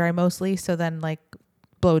hair air dry mostly. So then like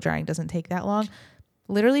blow drying doesn't take that long,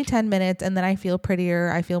 literally 10 minutes. And then I feel prettier.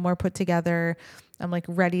 I feel more put together. I'm like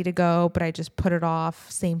ready to go, but I just put it off.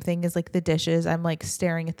 Same thing as like the dishes. I'm like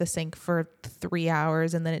staring at the sink for 3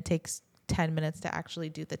 hours and then it takes 10 minutes to actually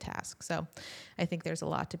do the task. So I think there's a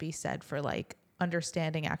lot to be said for like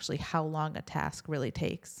understanding actually how long a task really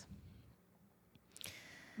takes.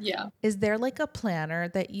 Yeah. Is there like a planner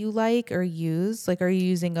that you like or use? Like, are you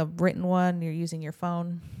using a written one? You're using your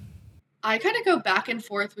phone? I kind of go back and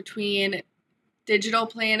forth between digital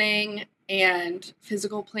planning and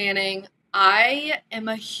physical planning. I am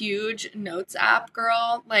a huge notes app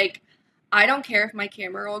girl. Like, I don't care if my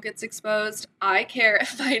camera roll gets exposed. I care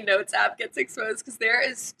if my notes app gets exposed because there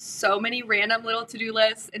is so many random little to-do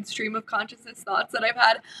lists and stream of consciousness thoughts that I've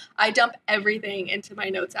had. I dump everything into my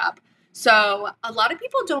notes app. So a lot of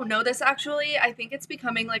people don't know this actually. I think it's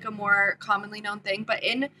becoming like a more commonly known thing, but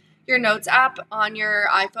in your notes app on your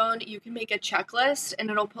iPhone, you can make a checklist and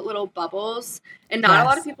it'll put little bubbles. And not a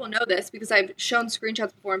lot of people know this because I've shown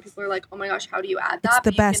screenshots before and people are like, oh my gosh, how do you add that? It's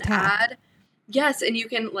the best hack. Yes, and you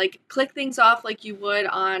can like click things off like you would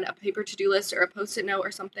on a paper to-do list or a Post-it note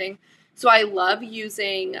or something. So I love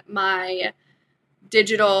using my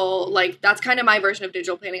digital, like that's kind of my version of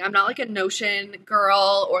digital planning. I'm not like a Notion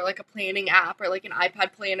girl or like a planning app or like an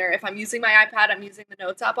iPad planner. If I'm using my iPad, I'm using the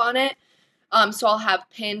notes app on it. So I'll have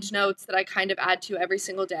pinned notes that I kind of add to every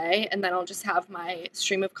single day, and then I'll just have my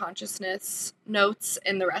stream of consciousness notes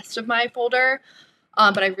in the rest of my folder.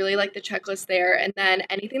 But I really like the checklist there. And then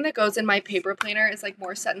anything that goes in my paper planner is like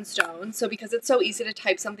more set in stone. So because it's so easy to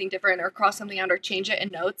type something different or cross something out or change it in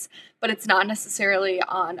notes, but it's not necessarily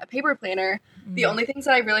on a paper planner. The only things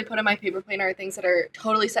that I really put in my paper planner are things that are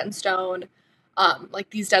totally set in stone. Like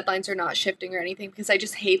these deadlines are not shifting or anything because I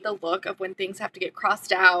just hate the look of when things have to get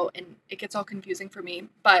crossed out and it gets all confusing for me.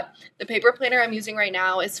 But the paper planner I'm using right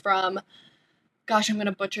now is from, gosh, I'm going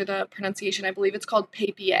to butcher the pronunciation. I believe it's called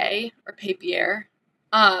Papier or Papier.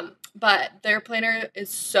 But their planner is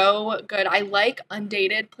so good. I like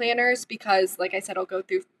undated planners because, like I said, I'll go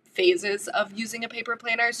through phases of using a paper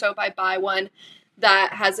planner. So if I buy one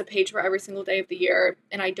that has a page for every single day of the year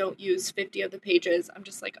and I don't use 50 of the pages, I'm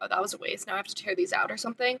just like, oh, that was a waste. Now I have to tear these out or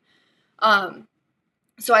something.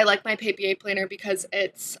 So I like my Papier planner because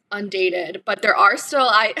it's undated, but there are still,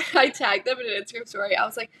 I tagged them in an Instagram story. I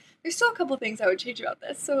was like, there's still a couple things I would change about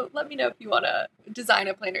this. So let me know if you want to design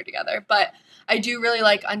a planner together. But I do really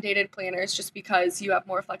like undated planners just because you have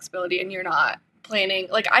more flexibility and you're not planning.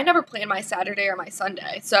 Like I never plan my Saturday or my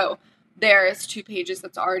Sunday. So there's 2 pages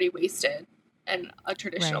that's already wasted in a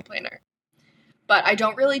traditional planner. But I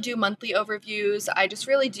don't really do monthly overviews. I just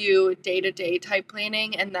really do day-to-day type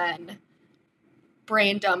planning and then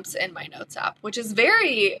brain dumps in my notes app, which is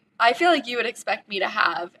I feel like you would expect me to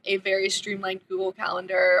have a very streamlined Google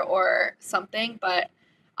Calendar or something, but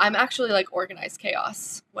I'm actually like organized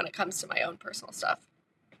chaos when it comes to my own personal stuff.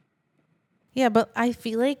 Yeah, but I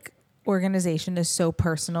feel like organization is so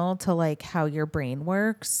personal to like how your brain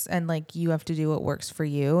works, and like you have to do what works for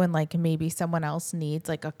you, and like maybe someone else needs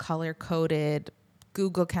like a color coded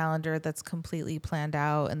Google calendar that's completely planned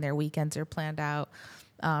out and their weekends are planned out.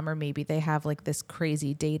 Or maybe they have like this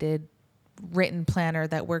crazy dated written planner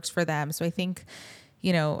that works for them. So I think,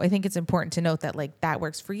 I think it's important to note that like that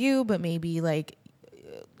works for you, but maybe like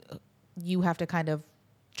you have to kind of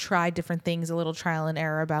try different things, a little trial and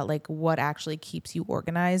error about like what actually keeps you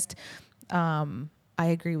organized. I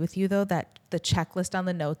agree with you though that the checklist on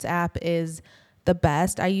the Notes app is the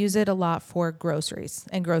best. I use it a lot for groceries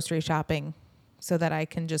and grocery shopping so that I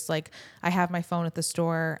can just like, I have my phone at the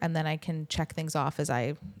store and then I can check things off as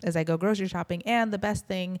I go grocery shopping. And the best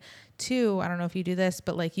thing too, I don't know if you do this,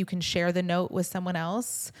 but like you can share the note with someone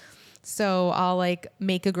else. So I'll like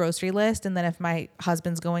make a grocery list, and then if my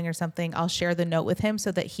husband's going or something, I'll share the note with him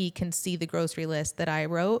so that he can see the grocery list that I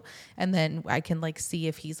wrote, and then I can like see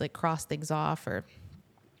if he's like crossed things off or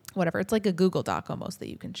whatever. It's like a Google Doc almost that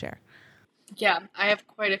you can share. Yeah, I have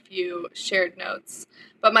quite a few shared notes.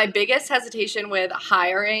 But my biggest hesitation with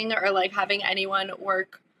hiring or like having anyone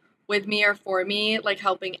work with me or for me, like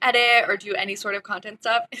helping edit or do any sort of content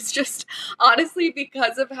stuff, is just honestly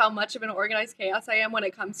because of how much of an organized chaos I am when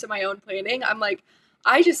it comes to my own planning. I'm like,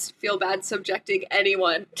 I just feel bad subjecting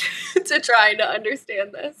anyone to trying to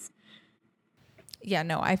understand this. Yeah,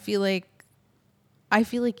 no, I feel like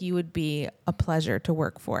you would be a pleasure to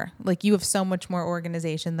work for. Like you have so much more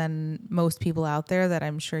organization than most people out there that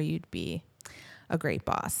I'm sure you'd be a great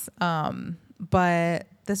boss. But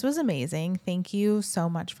this was amazing. Thank you so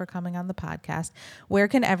much for coming on the podcast. Where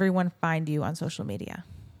can everyone find you on social media?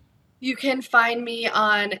 You can find me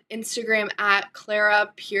on Instagram at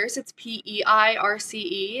Clara Peirce. It's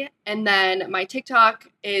Peirce. And then my TikTok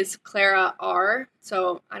is Clara R.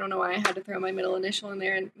 So I don't know why I had to throw my middle initial in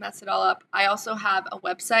there and mess it all up. I also have a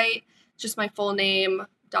website, just my full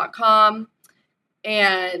name.com.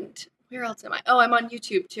 And where else am I? Oh, I'm on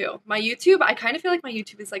YouTube too. My YouTube, I kind of feel like my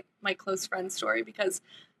YouTube is like my close friend story because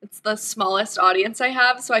it's the smallest audience I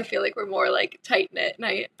have. So I feel like we're more like tight knit,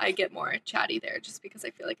 and I get more chatty there just because I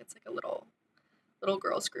feel like it's like a little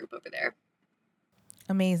girls group over there.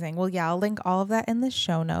 Amazing. Well, yeah, I'll link all of that in the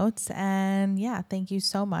show notes. And yeah, thank you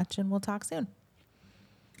so much. And we'll talk soon.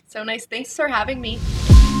 So nice. Thanks for having me.